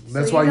name?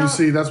 That's you why you don't-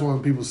 see. That's why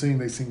when people sing,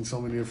 they sing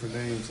so many different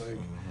names, like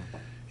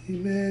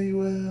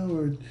Emmanuel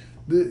or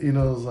you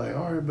know. It's like,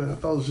 all right, but I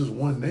thought it was just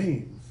one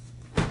name.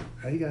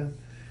 How you got?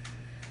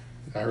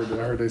 I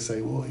heard they say,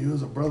 well, you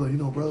was a brother,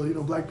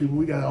 black people,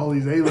 we got all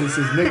these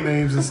aliases,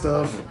 nicknames and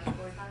stuff.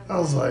 I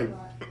was like,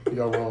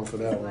 y'all wrong for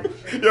that one.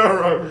 You're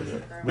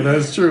right. But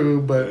that's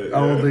true, but I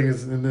don't Yeah. think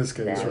it's in this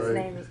case, His right?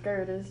 name is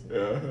Curtis.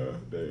 Yeah.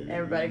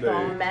 Everybody call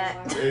him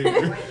Matt.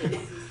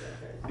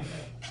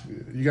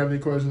 You got any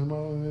questions,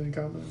 Mom? Any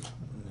comments?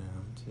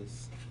 No,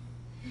 just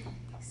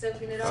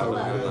Soaking it all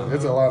up.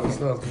 It's a lot of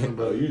stuff, man,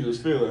 But but you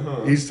just feel it,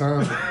 huh? each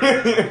time,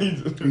 You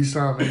just-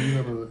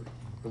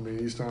 man,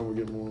 each time we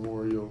get more and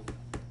more, you'll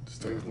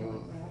just take it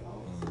on.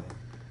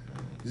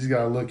 You just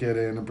gotta look at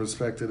it in the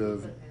perspective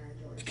of,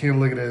 you can't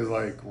look at it as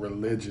like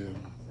religion.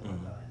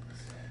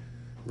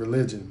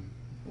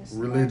 It's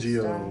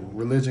Religio. lifestyle.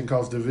 Religion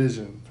causes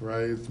division,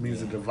 right? It means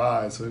to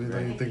divide. So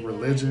anything you think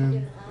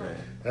religion,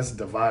 that's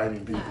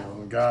dividing people.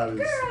 And God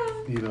is,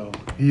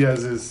 He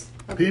has His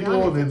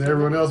people and then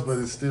everyone else, but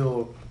it's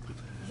still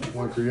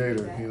one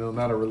creator,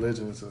 not a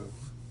religion. It's a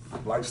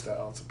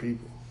lifestyle. It's a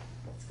people.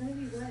 It's gonna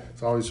be wet.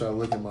 So I always try to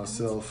look at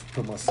myself,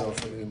 put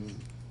myself in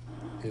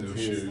Those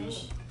His.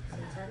 shoes.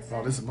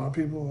 Oh, this is my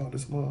people. Oh,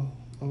 this is my. Okay,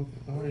 all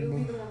right, You'll be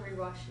man. the one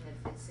rewashing it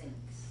if it sinks.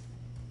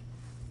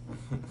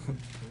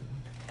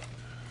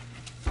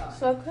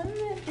 So couldn't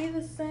it be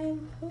the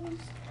same?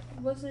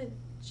 Was it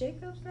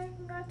Jacob's name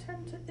when God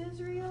turned to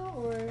Israel,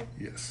 or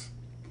Yes.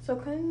 so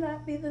couldn't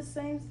that be the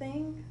same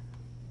thing?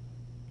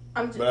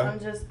 I'm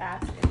But- just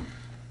asking.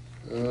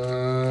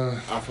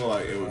 I feel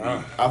like it would be.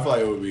 I feel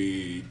like it would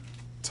be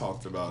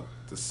talked about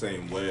the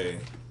same way.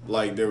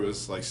 Like there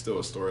was like still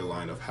a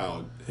storyline of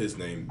how his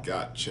name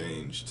got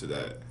changed to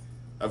that.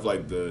 I feel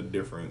like the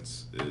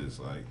difference is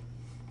like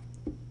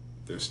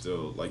there's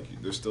still that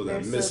There's still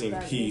missing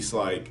that piece.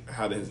 Like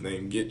how did his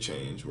name get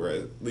changed?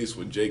 Whereas at least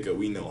with Jacob,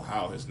 we know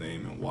how his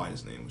name and why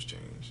his name was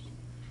changed.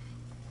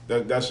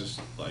 That's just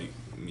like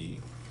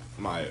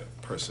my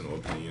personal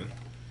opinion.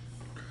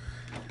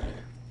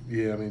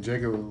 Yeah, I mean,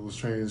 Jacob was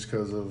changed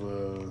because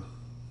of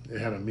it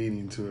had a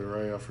meaning to it,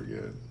 right? I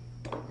forget.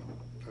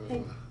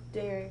 Hey,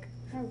 Derek,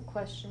 I have a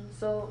question.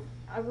 So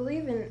I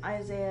believe in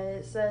Isaiah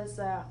it says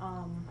that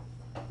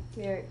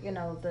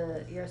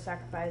your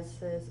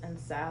sacrifices and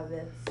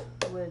Sabbaths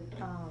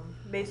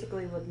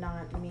would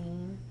not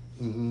mean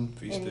Mm-hmm.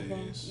 Feast anything.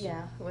 days.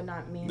 Yeah, would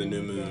not mean The new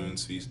anything.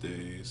 moons, feast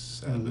days,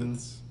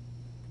 Sabbaths.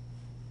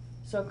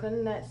 So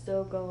couldn't that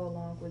still go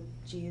along with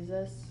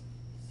Jesus?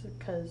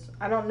 Because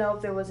I don't know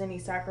if there was any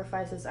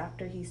sacrifices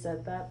after he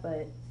said that,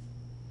 but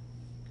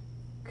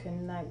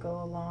couldn't that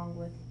go along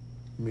with?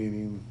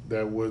 Meaning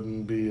that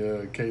wouldn't be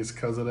a case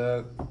because of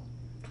that.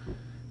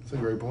 That's a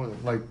great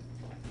point. Like,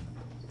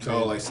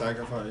 Oh, like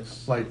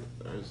sacrifice. like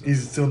Or is it-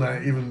 he's still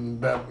not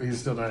even that. He's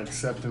still not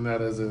accepting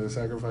that as a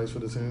sacrifice for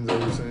the sins. That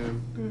you're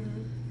saying.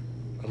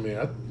 Mm-hmm. I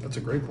mean, that's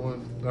a great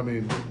point. I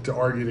mean, to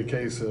argue the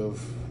case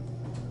of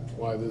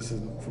why this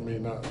isn't for me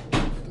not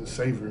the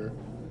savior,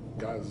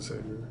 God is the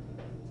savior.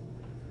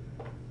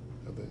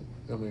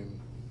 I mean,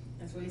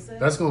 That's what he said.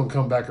 that's going to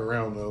come back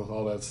around though.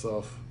 All that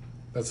stuff.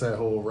 That's that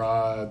whole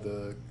rod,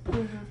 the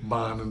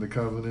bond, and the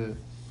covenant.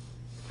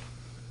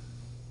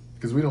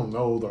 Because we don't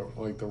know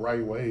the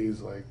right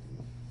ways. Like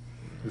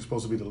we're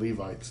supposed to be the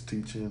Levites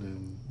teaching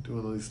and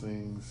doing all these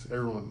things.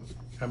 Everyone,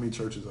 how many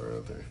churches are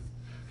out there?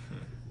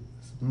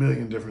 It's a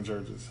million different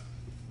churches.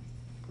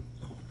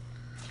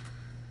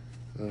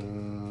 the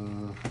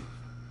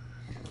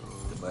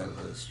Bible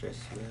will stress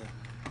you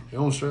out. It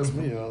don't stress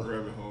me out.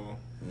 Rabbit hole.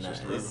 It's Nah,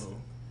 just a rabbit it's hole.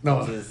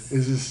 No, just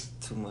it's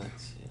just too much.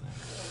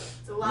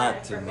 It's a lot Not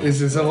of too information. it's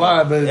just a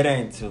lot, but It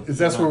ain't too.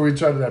 that's where we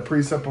try to that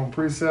precept on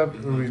precept,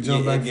 and we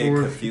jump Yeah, it back get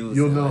forth. confusing,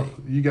 You'll know, like,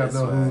 you got to that's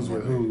know why I who's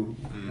with never- who,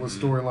 what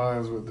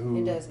storylines with It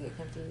who. does get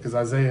confusing. Because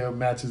Isaiah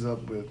matches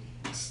up with,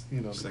 the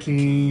Second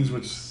kings, Kings.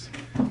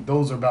 which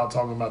those are about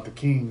talking about the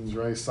kings,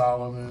 right?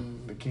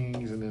 Solomon, the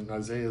kings, and then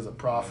Isaiah is a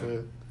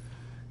prophet,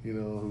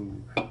 who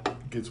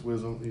gets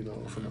wisdom,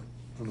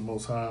 from the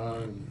Most High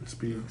and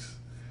speaks.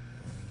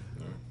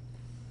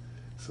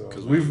 So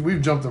 'Cause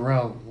we've jumped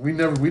around. We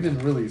didn't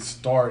really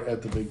start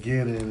at the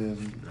beginning, and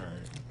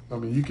Right. I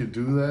mean you could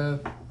do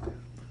that.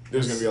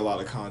 There's gonna be a lot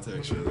of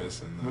context you're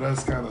missing. But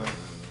that's kind of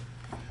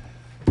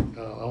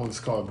I wouldn't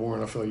just call it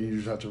boring. I feel like you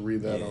just have to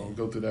read that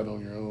go through that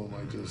on your own,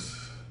 like just.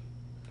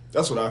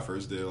 That's what I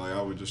first did. Like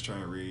I would just try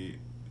and read.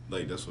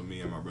 Like that's what me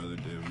and my brother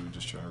did. We would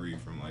just try and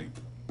read from like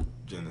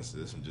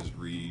Genesis and just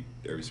read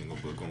every single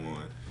book on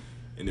one.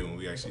 And then when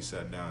we actually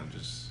sat down,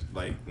 just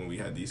like when we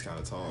had these kind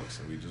of talks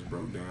and we just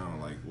broke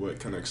down like what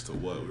connects to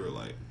what, we were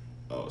like,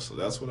 oh, so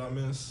that's what I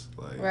miss.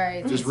 Like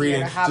Right. just It's reading,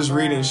 easier to hop just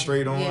reading around.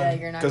 straight on. Yeah,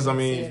 you're not Because I gonna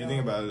mean, see if it you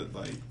think all. about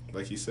it,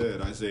 like he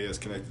said, Isaiah is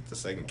connected to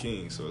 2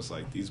 Kings, so it's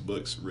like these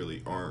books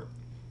really aren't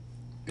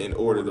in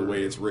order the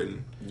way it's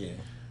written. Yeah.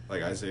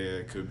 Like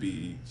Isaiah could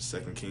be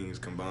 2 Kings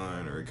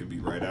combined, or it could be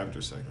right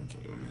after 2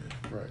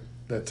 Kings. Right.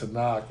 That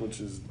Tanakh, which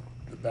is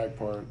the back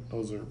part,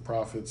 those are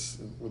prophets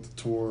with the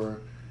Torah.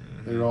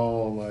 They're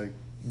all like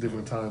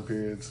different time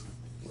periods.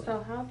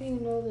 So how do you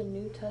know the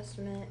New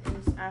Testament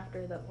is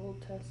after the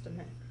Old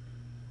Testament?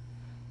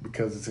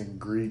 Because it's in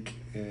Greek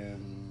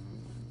and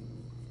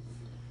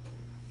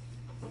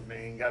they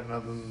ain't got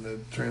nothing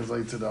that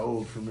translates to the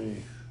old for me.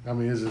 I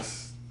mean,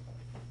 it's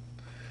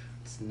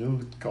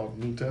new, called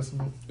New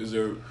Testament. Is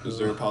there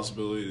a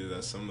possibility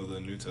that some of the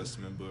New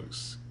Testament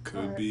books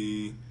could Or-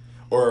 be,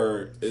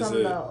 or is Some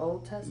it of the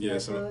Old Testament yeah,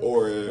 some, books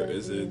or could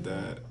is be it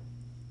that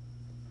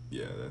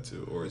yeah, that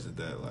too, or is it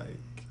that like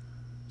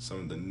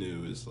some of the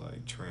new is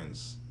like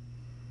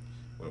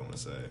what do I want to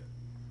say?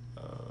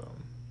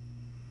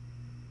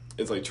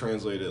 It's like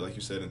translated, like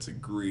you said, into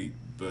Greek,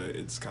 but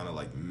it's kind of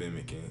like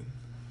mimicking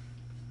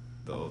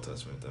the Old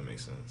Testament. If that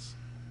makes sense.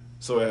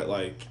 So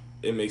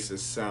it makes it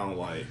sound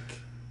like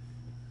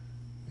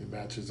It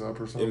matches up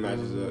or something. it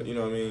matches up. You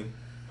know what I mean?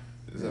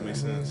 Does that make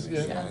sense? Yeah.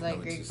 Yeah, I Sounds know like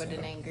what Greek, you're but it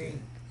saying. ain't Greek.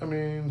 I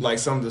mean, Like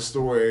some of the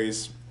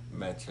stories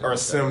Match are up.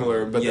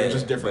 similar, but they're Yeah,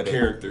 just different but it-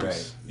 characters.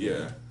 right.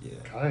 Yeah. Yeah.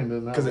 kind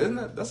of. Because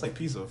that's like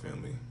Pizzo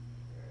family.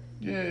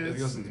 Yeah, It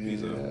goes into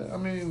pizza. I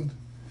mean,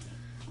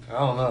 I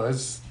don't know.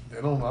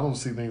 I don't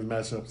see things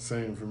match up the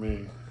same for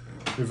me.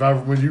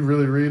 When you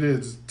really read it,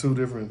 it's two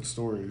different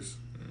stories.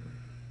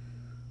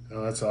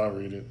 That's how I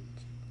read it.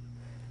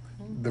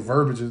 The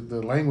verbiage,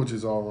 the language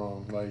is all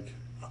wrong.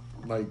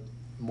 Like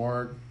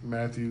Mark,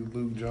 Matthew,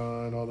 Luke,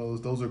 John, all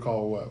those are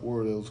called what? What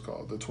are those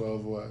called? The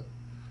 12 what?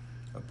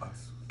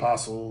 Apostles.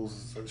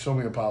 Apostles. Show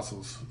me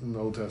apostles in the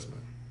Old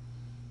Testament.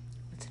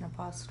 It's an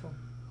apostle.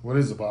 What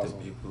is The apostle?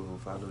 people who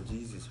follow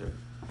Jesus, right?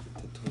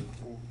 The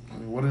 12. I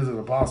mean, what is an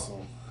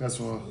apostle? That's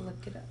one.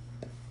 Look it up.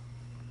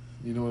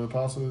 You know what an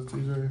apostle is,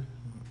 TJ?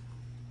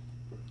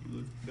 You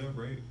looked it up,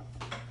 right?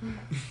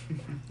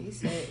 You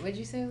said, what'd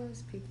you say it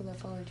was? People that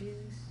follow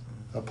Jesus?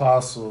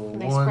 Apostle.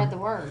 They spread the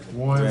word.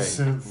 One Right.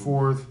 sent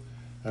forth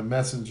a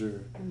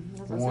messenger.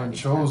 That's what One I'm saying, spread the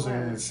chosen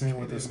word. and sent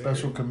with a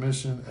special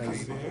commission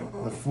as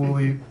the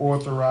fully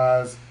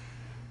authorized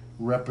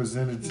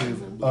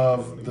representative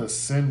of the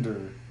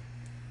sender.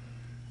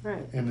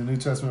 Right. In the New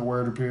Testament,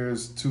 word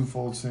appears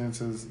twofold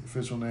sense as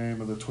official name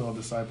of the 12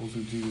 disciples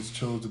who Jesus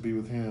chose to be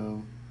with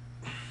him.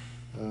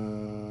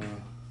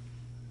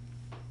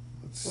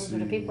 Let's Those see. are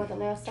the people at the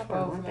Last Supper,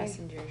 12 weren't they?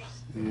 messengers.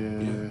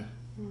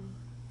 Yeah.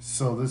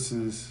 So this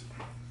is.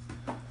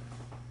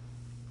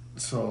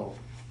 So,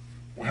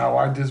 why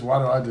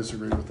do I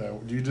disagree with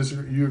that? Do you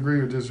disagree? You agree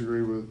or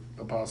disagree with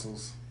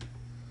apostles?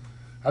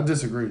 I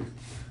disagree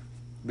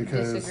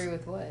because Disagree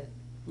with what?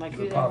 Like the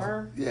who they apostles,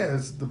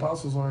 were? the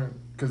apostles aren't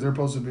because they're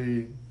supposed to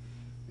be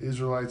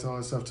Israelites and all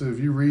that stuff too. If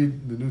you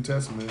read the New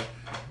Testament,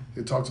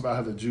 it talks about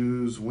how the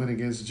Jews went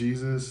against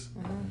Jesus,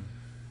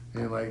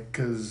 and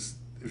because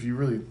if you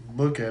really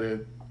look at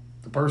it,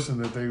 the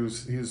person that he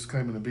was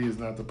claiming to be is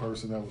not the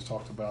person that was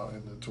talked about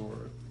in the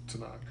Torah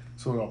Tanakh.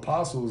 So the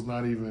apostle is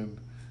not even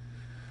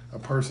a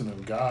person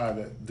of God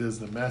that does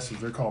the message.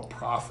 They're called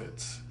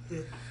prophets,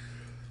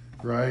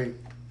 right?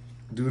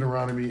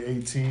 Deuteronomy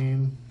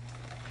 18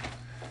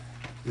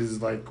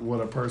 is like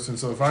what a person.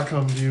 So if I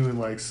come to you and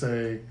like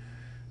say,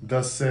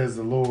 "Thus says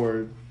the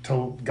Lord,"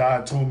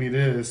 God told me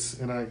this,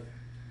 and I'm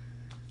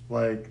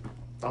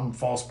a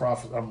false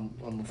prophet. I'm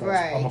a false.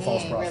 Right. I'm a He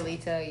false ain't prophet. really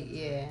tell you.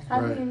 Yeah.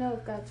 How Right. do you know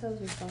if God tells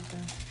you something?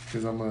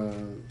 Because I'm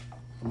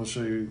gonna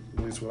show you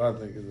at least what I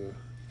think is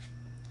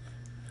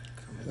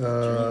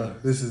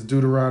this is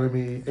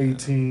Deuteronomy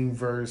 18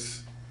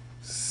 verse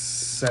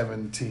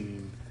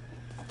 17.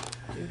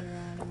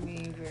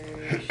 Deuteronomy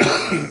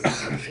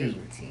verse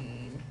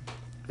 18.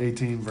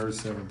 18 verse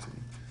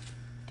 17.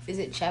 Is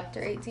it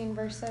chapter 18,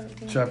 verse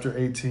 17? Chapter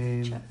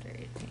 18 Chapter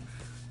 18.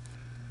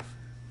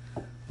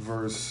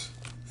 verse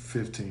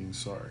 15,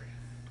 sorry.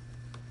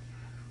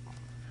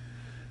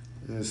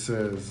 And it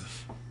says,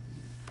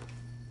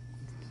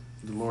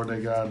 the Lord thy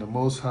God, the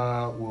Most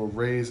High, will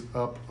raise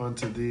up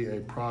unto thee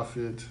a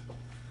prophet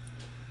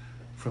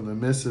from the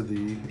midst of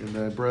thee, and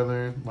thy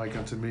brethren, like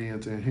unto me,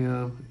 and to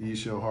him ye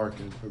shall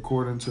hearken,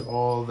 according to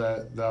all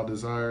that thou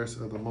desirest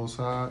of the Most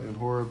High in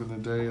Horeb in the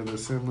day of the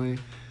assembly,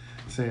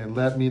 saying,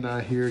 let me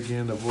not hear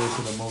again the voice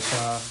of the Most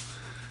High,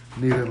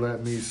 neither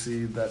let me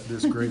see that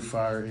this great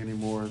fire any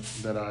more,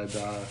 that I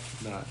die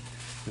not.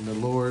 And the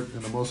Lord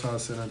and the Most High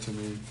said unto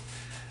me,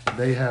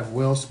 they have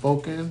well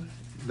spoken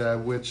that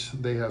which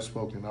they have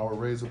spoken. I will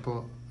raise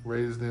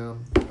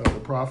them a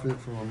prophet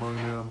from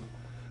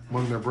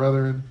among their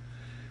brethren,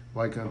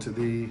 like unto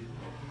thee,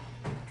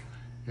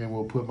 and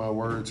will put my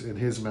words in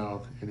his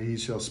mouth, and he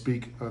shall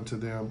speak unto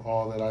them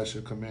all that I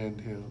shall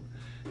command him.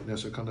 And it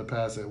shall come to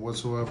pass that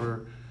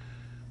whatsoever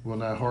will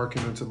not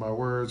hearken unto my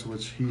words,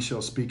 which he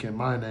shall speak in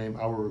my name,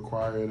 I will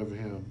require it of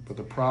him. But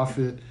the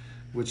prophet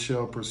which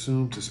shall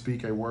presume to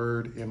speak a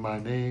word in my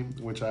name,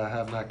 which I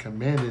have not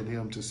commanded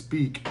him to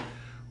speak,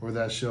 or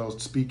that shall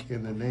speak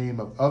in the name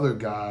of other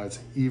gods,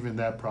 even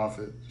that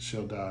prophet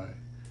shall die.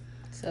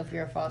 So if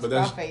you're a false But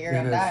that's- prophet, you're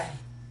gonna die.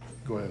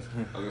 Go ahead. I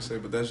was gonna say,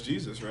 but that's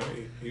Jesus, right?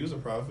 He was a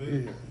prophet.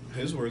 Yeah.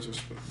 His words were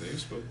they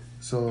spoke.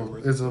 So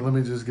let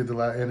me just get the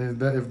last.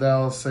 And if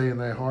thou say in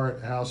thy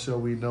heart, how shall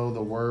we know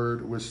the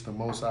word which the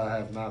Most High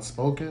have not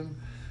spoken?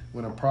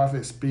 When a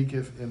prophet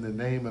speaketh in the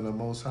name of the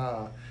Most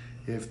High,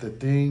 if the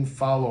thing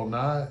follow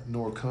not,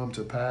 nor come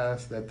to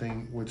pass, that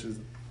thing which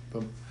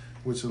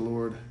the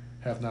Lord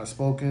hath not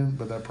spoken,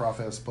 but that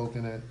prophet hath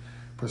spoken it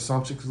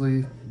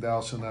presumptuously,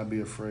 thou shalt not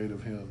be afraid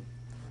of him.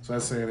 So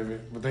that's saying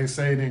but they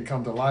say it didn't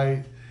come to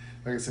light.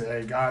 Like I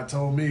said, hey, God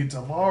told me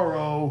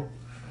tomorrow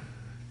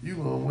you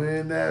gonna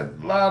win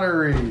that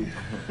lottery.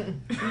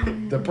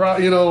 In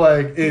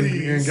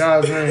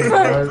God's name,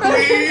 right? Right.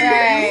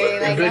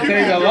 Like, If it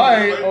came to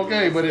light,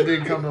 okay, but it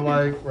didn't come to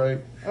light, right?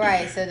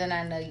 right. So then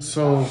I know you.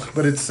 So, false.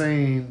 but it's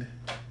saying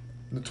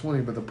the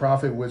 20, but the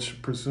prophet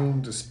which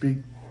presumed to speak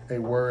a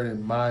word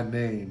in my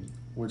name,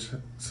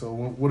 so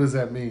what does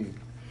that mean?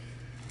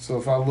 So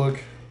if I look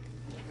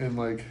in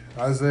like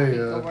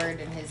Isaiah, a word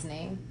in his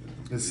name.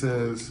 it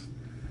says,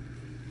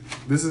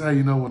 this is how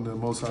you know when the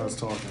Most High is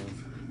talking.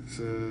 It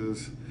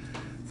says,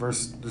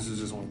 this is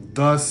just one.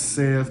 Thus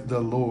saith the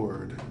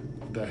Lord,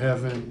 the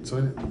heaven.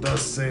 So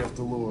thus saith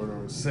the Lord,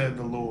 or said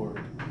the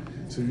Lord.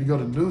 So if you go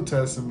to New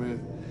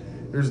Testament,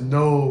 there's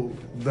no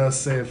thus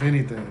saith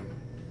anything.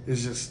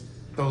 It's just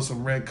throw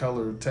some red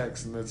colored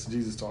text, and that's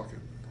Jesus talking.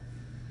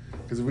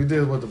 Because if we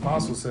did what the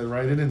apostle said,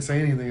 right, it didn't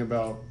say anything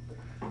about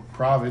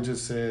prophet. It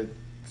just said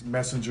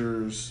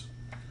messengers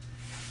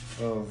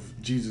of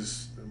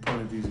Jesus,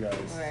 pointed these guys,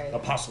 Right.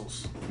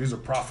 apostles. These are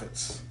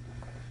prophets.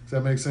 Does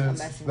that make sense?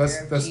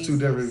 messenger of That's two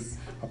different. Jesus.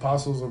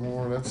 Apostles are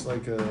more. That's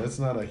like that's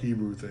not a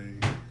Hebrew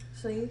thing.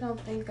 So you don't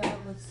think God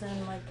would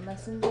send like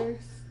messengers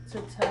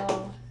to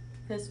tell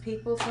his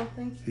people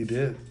something? He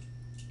did.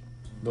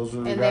 Those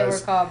are the And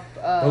guys. they were called.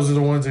 Those are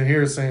the ones in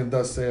here saying,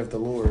 "Thus saith the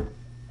Lord."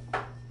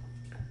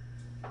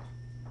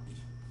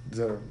 Is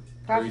that What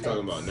are you prophets.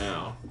 talking about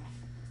now?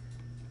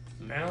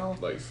 now?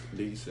 Like,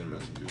 did he send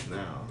messengers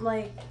now?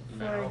 Like,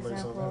 No, for I don't think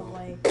so, example, no.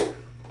 like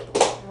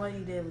what he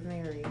did with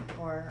Mary,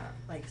 or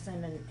like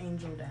send an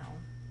angel down.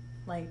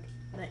 Like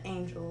the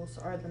angels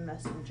are the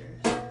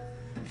messengers.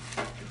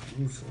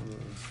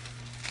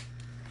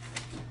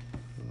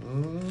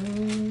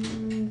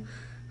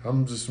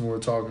 I'm just more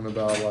talking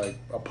about like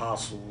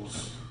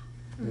apostles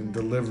and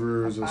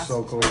deliverers of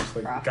Apostles, so-called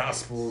like prophets.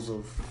 gospels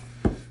of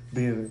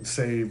being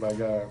saved by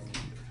God.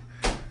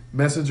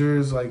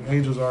 Messengers, like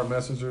angels are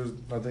messengers.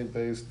 I think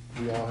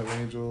we all have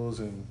angels,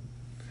 and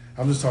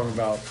I'm just talking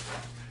about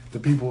the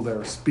people that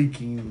are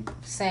speaking,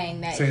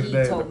 saying that saying he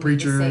that told the me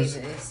preachers, to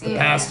say this. the Yeah.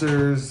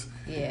 pastors,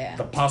 Yeah.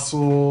 the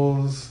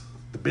apostles,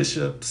 the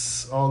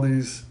bishops, all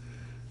these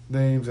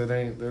names that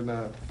they're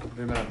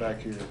not back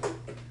here.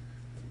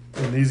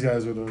 And these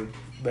guys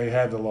they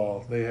had the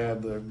law, they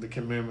had the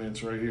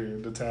commandments right here,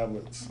 the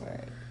tablets.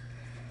 Right.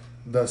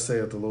 Thus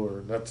saith the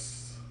Lord. I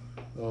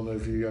don't know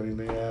if you got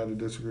anything to add or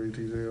disagree,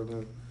 TJ, on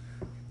that.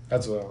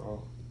 That's what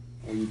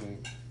do you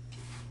think,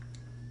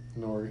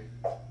 Nori?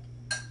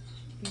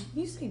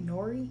 You say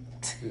Nori?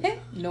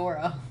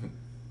 Nora.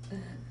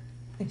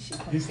 She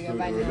wants He's to still go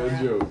by doing Nora.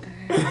 that joke.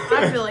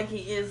 I feel like he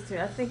is too.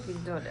 I think he's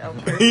doing it on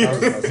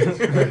purpose.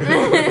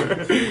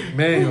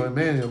 Manuel,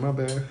 my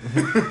bad.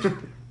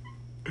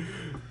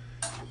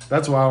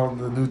 That's why on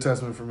the New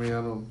Testament for me,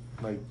 I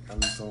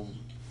just don't.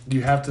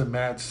 You have to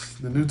match.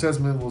 The New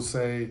Testament will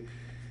say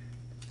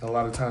a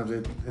lot of times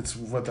it's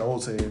what the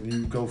Old say, and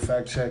you go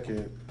fact check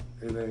it,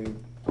 it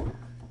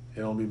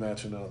don't be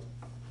matching up.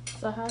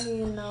 So how do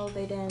you know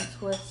they didn't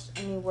twist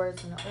any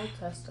words in the Old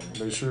Testament?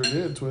 They sure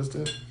did twist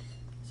it.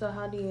 So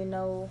how do you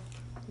know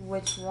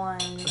which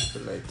one I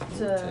feel like the New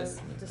to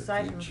Testament, the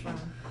decipher future. from?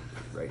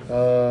 right?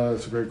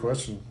 It's a great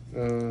question.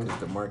 Because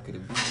the mark of the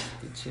beast,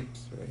 the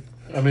chips, right?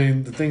 I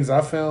mean, the things I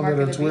found Mark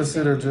that of are the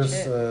twisted beast are ain't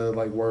just shit.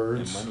 like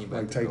words, And money about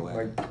like to take go out.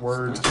 like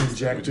words What do you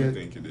injected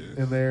think it is?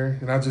 in there,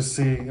 and I just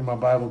see in my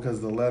Bible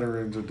because the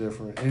letterings are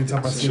different.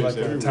 Anytime I see Shit's like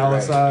the everywhere.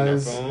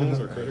 italicized, In our phones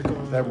or credit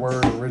cards. that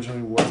word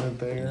originally wasn't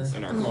there.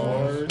 In our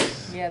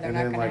cars. Yeah, they're And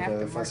not then, gonna like, have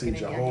to if I mark see it in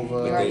your Jehovah, hand. But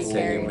You they already say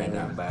carry you it. may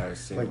not buy or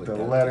sell Like the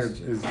without letter this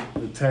chip. is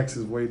the text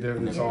is way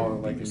different. It's all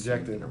Yeah. like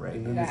injected, Right.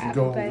 and then You if got you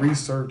go Apple Pay?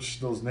 research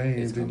those names,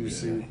 It's then gonna you be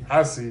see. there.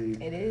 I see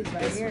It is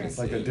right That's here. what it's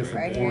like a different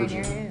Right here in your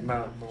origin, hand.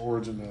 not the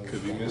origin of.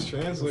 Could be For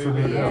mistranslated.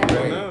 me, You yeah. don't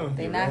Right. know.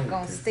 They You're not right,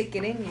 gonna 'cause stick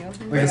it in you.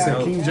 Like I said,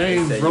 Yeah. King They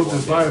James say you wrote won't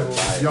this be able to Bible.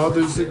 buy it Y'all or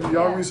did sell. y'all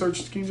Yeah.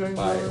 researched King James?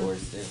 Buy it Bible? or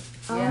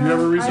sell. You ever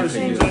I researched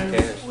think King James?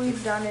 Cash.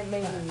 we've done it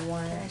maybe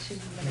once. That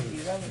shit's gonna be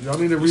relevant. Y'all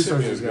need to You sent research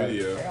me a this guy.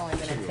 video. They're only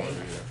gonna Send me one take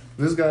video.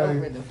 This over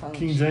guy, the phone.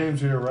 King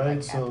James here, right?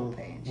 Like So Apple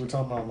Pay and we're shit.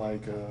 talking about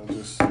like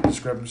just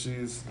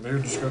discrepancies. There are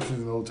discrepancies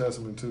in the Old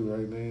Testament too,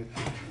 right, man?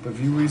 But if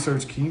you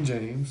research King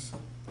James,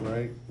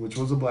 right, which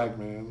was a black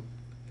man,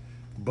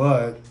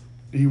 but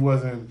he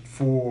wasn't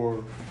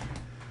for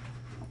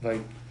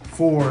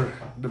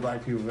the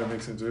black people, if that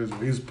makes sense, to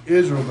Israel. He's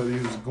Israel, but he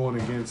was going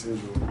against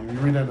Israel. If you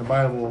read that in the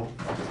Bible,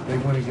 they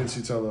went against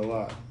each other a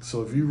lot.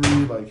 So if you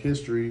read like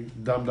history,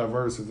 Dumb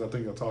Diverses, I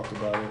think I talked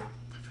about it.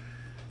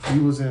 He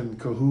was in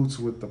cahoots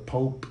with the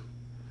Pope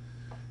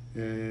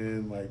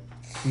and like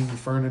King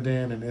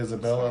Ferdinand and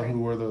Isabella, who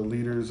were the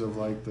leaders of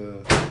like the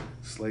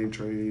slave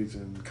trades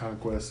and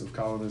conquests of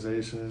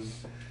colonization.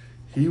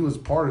 He was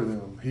part of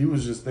them. He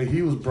was just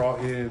he was brought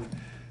in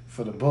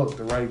for the book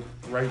to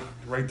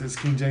write this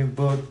King James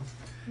book.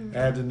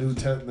 Add the New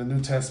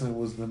Testament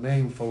was the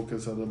main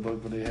focus of the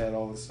book, but they had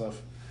all this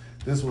stuff.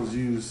 This was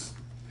used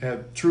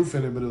had truth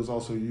in it, but it was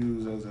also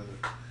used as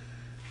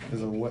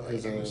a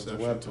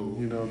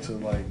weapon, you know, to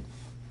like.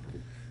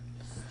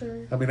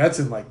 I mean, that's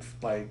in like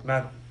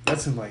not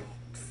that's in like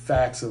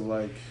facts of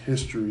like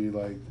history,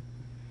 like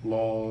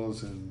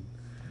laws and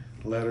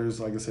letters.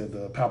 Like I said,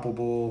 the Papal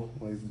Bull,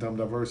 like Dumb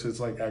Diverse, it's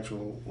like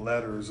actual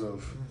letters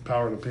of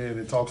power to pen.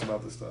 It talks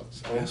about this stuff.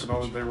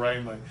 So they're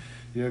writing like,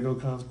 yeah, go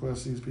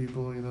conquest these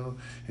people, you know,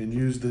 and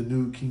use the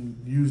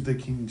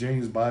King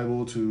James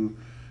Bible to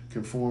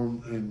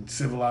conform and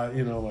civilize,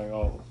 you know, like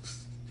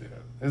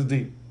it's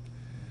deep.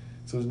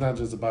 So it's not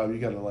just the Bible. You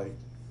got to like.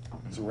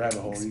 It's a rabbit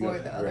hole. Explore You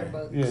the got, other right.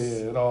 books. yeah,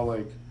 it all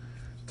like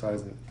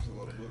ties in. There's a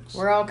lot of books.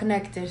 We're all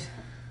connected.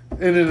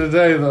 End of the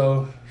day,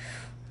 though,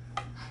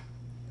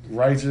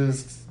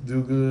 righteous,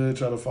 do good,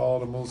 try to follow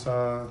the Most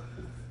High,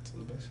 To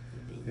the best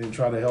of your and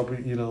try to help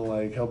you. You know,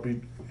 like help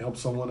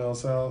someone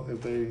else out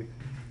if they.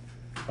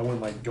 I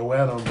wouldn't like go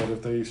at them, but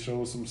if they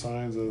show some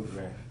signs of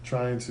Right.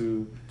 trying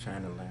to,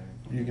 Trying to learn.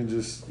 you can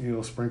just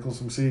sprinkle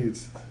some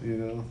seeds. You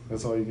know,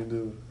 that's all you can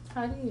do.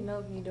 How do you know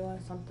if you're doing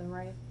something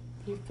right?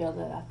 You feel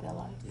it, I feel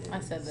like. Yeah, I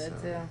said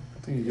that so too. I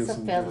think you It's get a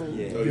some. feeling.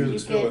 Yeah. Oh, you You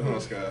just feel it, get- huh,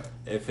 Scott?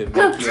 If it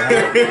makes you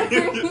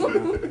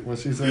happy. What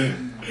she said?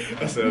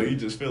 I said, oh, you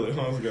just feel it,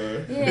 huh,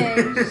 Scott? Yeah.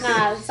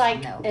 Nah, it's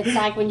like No. it's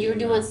like when you're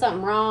doing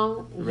something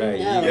wrong, you Right,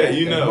 you know. Yeah,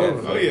 you know.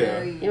 Yeah. Oh,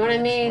 yeah. You know what I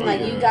mean? Oh, Like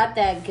yeah. you got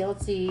that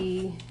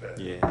guilty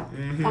Yeah.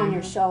 Mm-hmm. on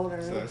your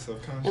shoulder. So that's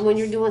subconscious. And when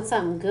you're doing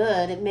something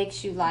good, it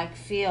makes you like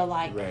feel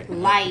like Right.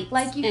 light.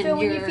 Like you and feel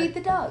when you you're- feed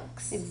the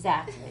ducks.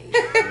 Exactly.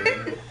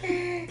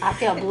 I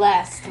feel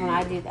blessed when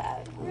I do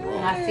that. When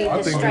I feed I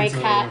the think stray it's,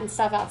 cat and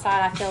stuff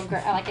outside, I feel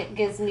great. Like it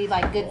gives me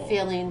like good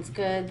feelings.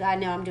 Good. I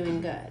know I'm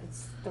doing good.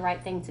 It's the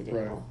right thing to do.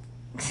 Right.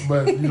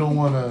 But you don't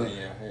want to.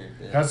 Yeah, I heard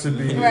that. Has to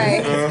be. Right.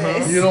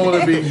 Uh-huh. You don't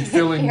want to be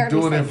feeling You heard me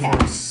doing say it for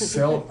cat.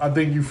 self. I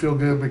think you feel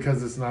good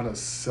because it's not a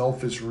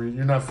selfish reason.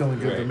 You're not feeling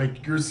good to Right.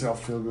 make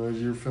yourself feel good.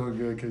 You're feeling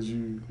good because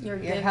you You're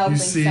you helping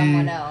see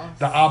someone else.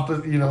 the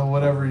opposite. You know,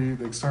 whatever you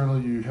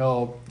externally you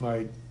help,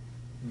 like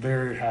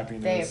their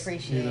happiness. They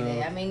appreciate you know?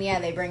 it. I mean,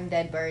 yeah, they bring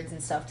dead birds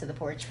and stuff to the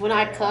porch. When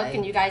I for, cook like-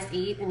 and you guys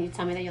eat and you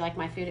tell me that you like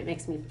my food, it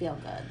makes me feel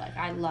good. Like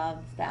I love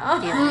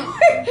that feeling.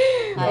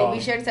 Oh, No.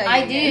 be sure to tell you.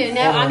 I do. again.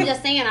 No, I'm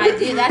just saying I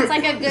do. That's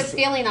like a good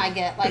feeling I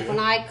get. Like when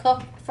I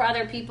cook for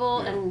other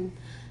people and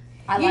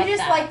I You like just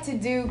that. like to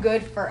do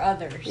good for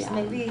others. Yeah.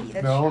 Maybe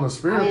that's, Now on a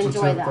spiritual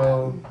enjoy tip that.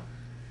 though,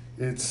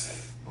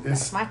 it's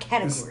that's my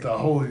category. it's the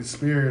Holy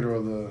Spirit or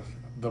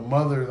the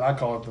mother. I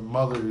call it the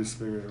motherly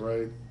spirit,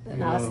 right? You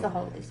No, it's know? the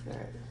Holy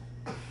Spirit.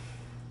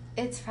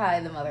 It's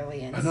probably the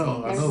motherly I instinct.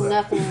 know. There's that.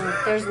 nothing.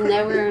 There's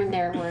nowhere in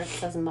there where it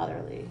says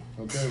motherly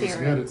Okay, let's get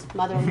spirit. it.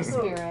 Motherly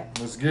spirit.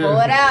 Let's get Pull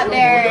it out,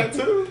 Derek.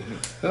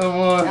 Come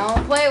on.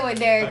 Don't play with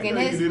Derek I and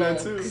know you his do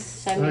that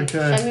books. Show me,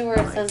 Okay. show me where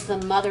it says the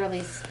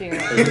motherly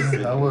spirit.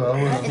 I will.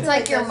 It's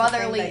like your That's the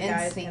thing motherly that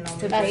guys instinct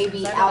can to only-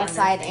 baby I don't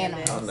outside understand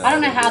it. animals. I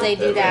don't know how they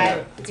do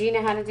that. Do you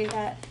know how to do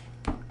that?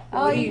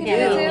 Oh, you can do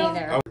know it too?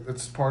 either.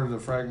 It's part of the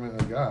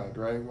fragment of God,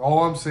 right?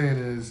 All I'm saying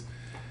is,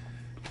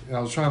 and I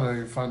was trying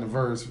to find the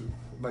verse.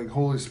 Like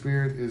Holy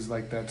Spirit is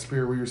like that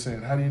spirit where you're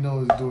saying, how do you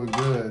know it's doing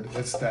good?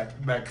 It's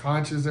that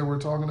conscious that we're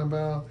talking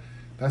about.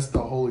 That's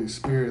the Holy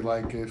Spirit.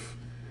 Like if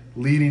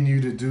leading you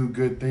to do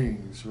good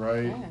things,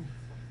 right? Yeah.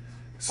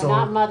 So but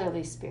not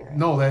motherly spirit.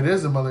 no, that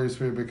is the motherly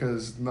spirit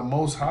because the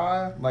Most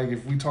High, like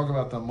if we talk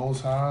about the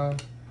Most High,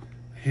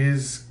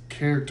 his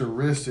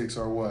characteristics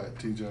are what,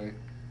 TJ?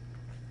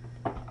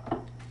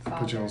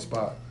 Put you on the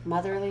spot.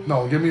 Motherly.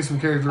 No, give me some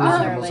characteristics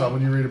of the Most High Motherly.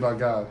 when you read about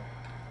God.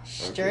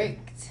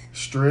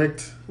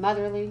 Strict.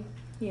 Motherly.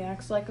 He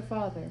acts like a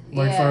father.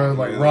 Like Yeah. for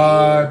like Yeah.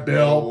 rod,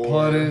 belt, War.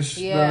 punish,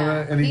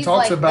 Yeah. and he He's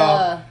talks like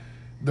about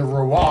the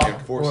rawak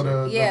enforcer. or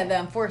the the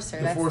enforcer.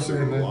 the That's forcer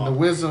the and word. the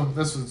wisdom.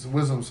 This is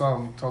wisdom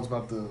song talks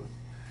about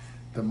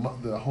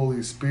the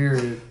Holy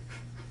Spirit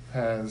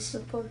has The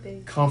poor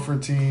baby.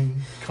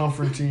 comforting,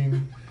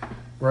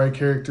 right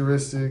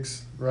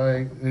characteristics,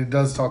 right, and it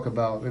does talk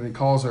about and it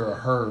calls her a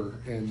her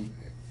and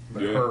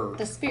the Yeah. her.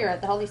 The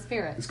Spirit, the Holy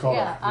Spirit. It's called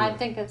Yeah, a- I yeah.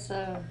 think it's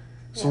a.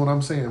 So when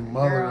I'm saying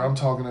mother, Girl. I'm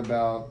talking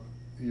about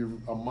your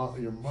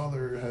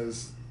mother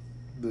has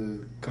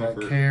that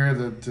Comfort. care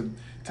to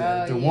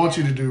Oh, want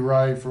you yeah. to do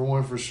right for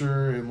one for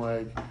sure and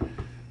like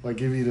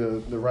give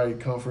you the right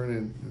comfort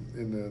and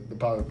the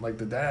power. Like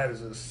the dad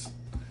is just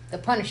The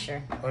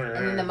Punisher. And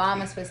then the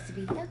mom is supposed to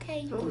be,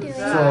 okay, you can do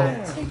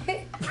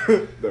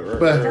it.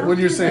 But when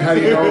you're saying how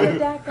do you Don't know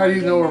get how do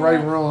you know mad. right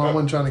and wrong, I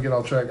wasn't trying to get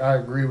off track. I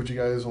agree with you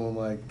guys on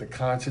like the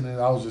continent.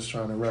 I was just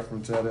trying to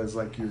reference that as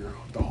like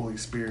the Holy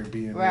Spirit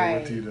being there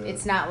Right. with you to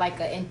It's not like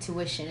an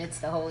intuition. It's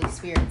the Holy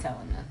Spirit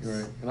telling us.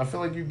 right. And I feel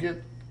like you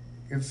get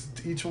it's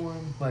each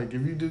one. Like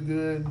if you do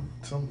good,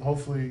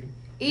 hopefully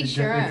Each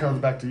it your own.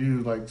 comes back to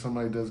you. Like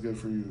somebody does good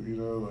for you. You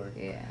know, like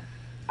Yeah.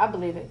 I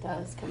believe it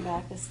does come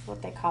back. It's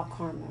what they call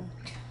karma.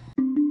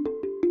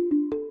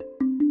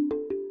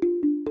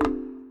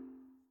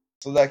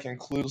 So that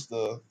concludes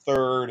the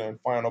third and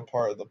final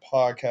part of the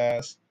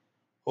podcast.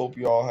 Hope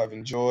you all have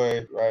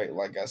enjoyed, right?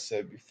 Like I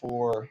said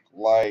before,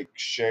 like,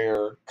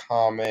 share,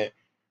 comment,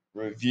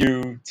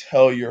 review,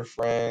 tell your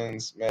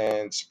friends,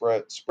 man,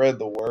 spread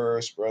the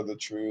word, spread the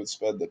truth,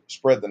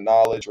 spread the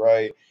knowledge,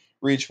 right?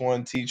 Reach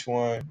one, teach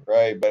one,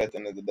 right? But at the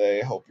end of the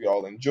day, hope you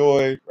all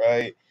enjoyed,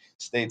 right?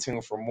 Stay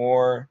tuned for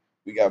more.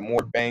 We got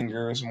more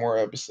bangers, more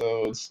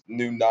episodes,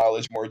 new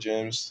knowledge, more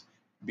gems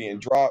being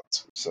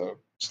dropped. So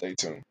stay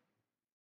tuned.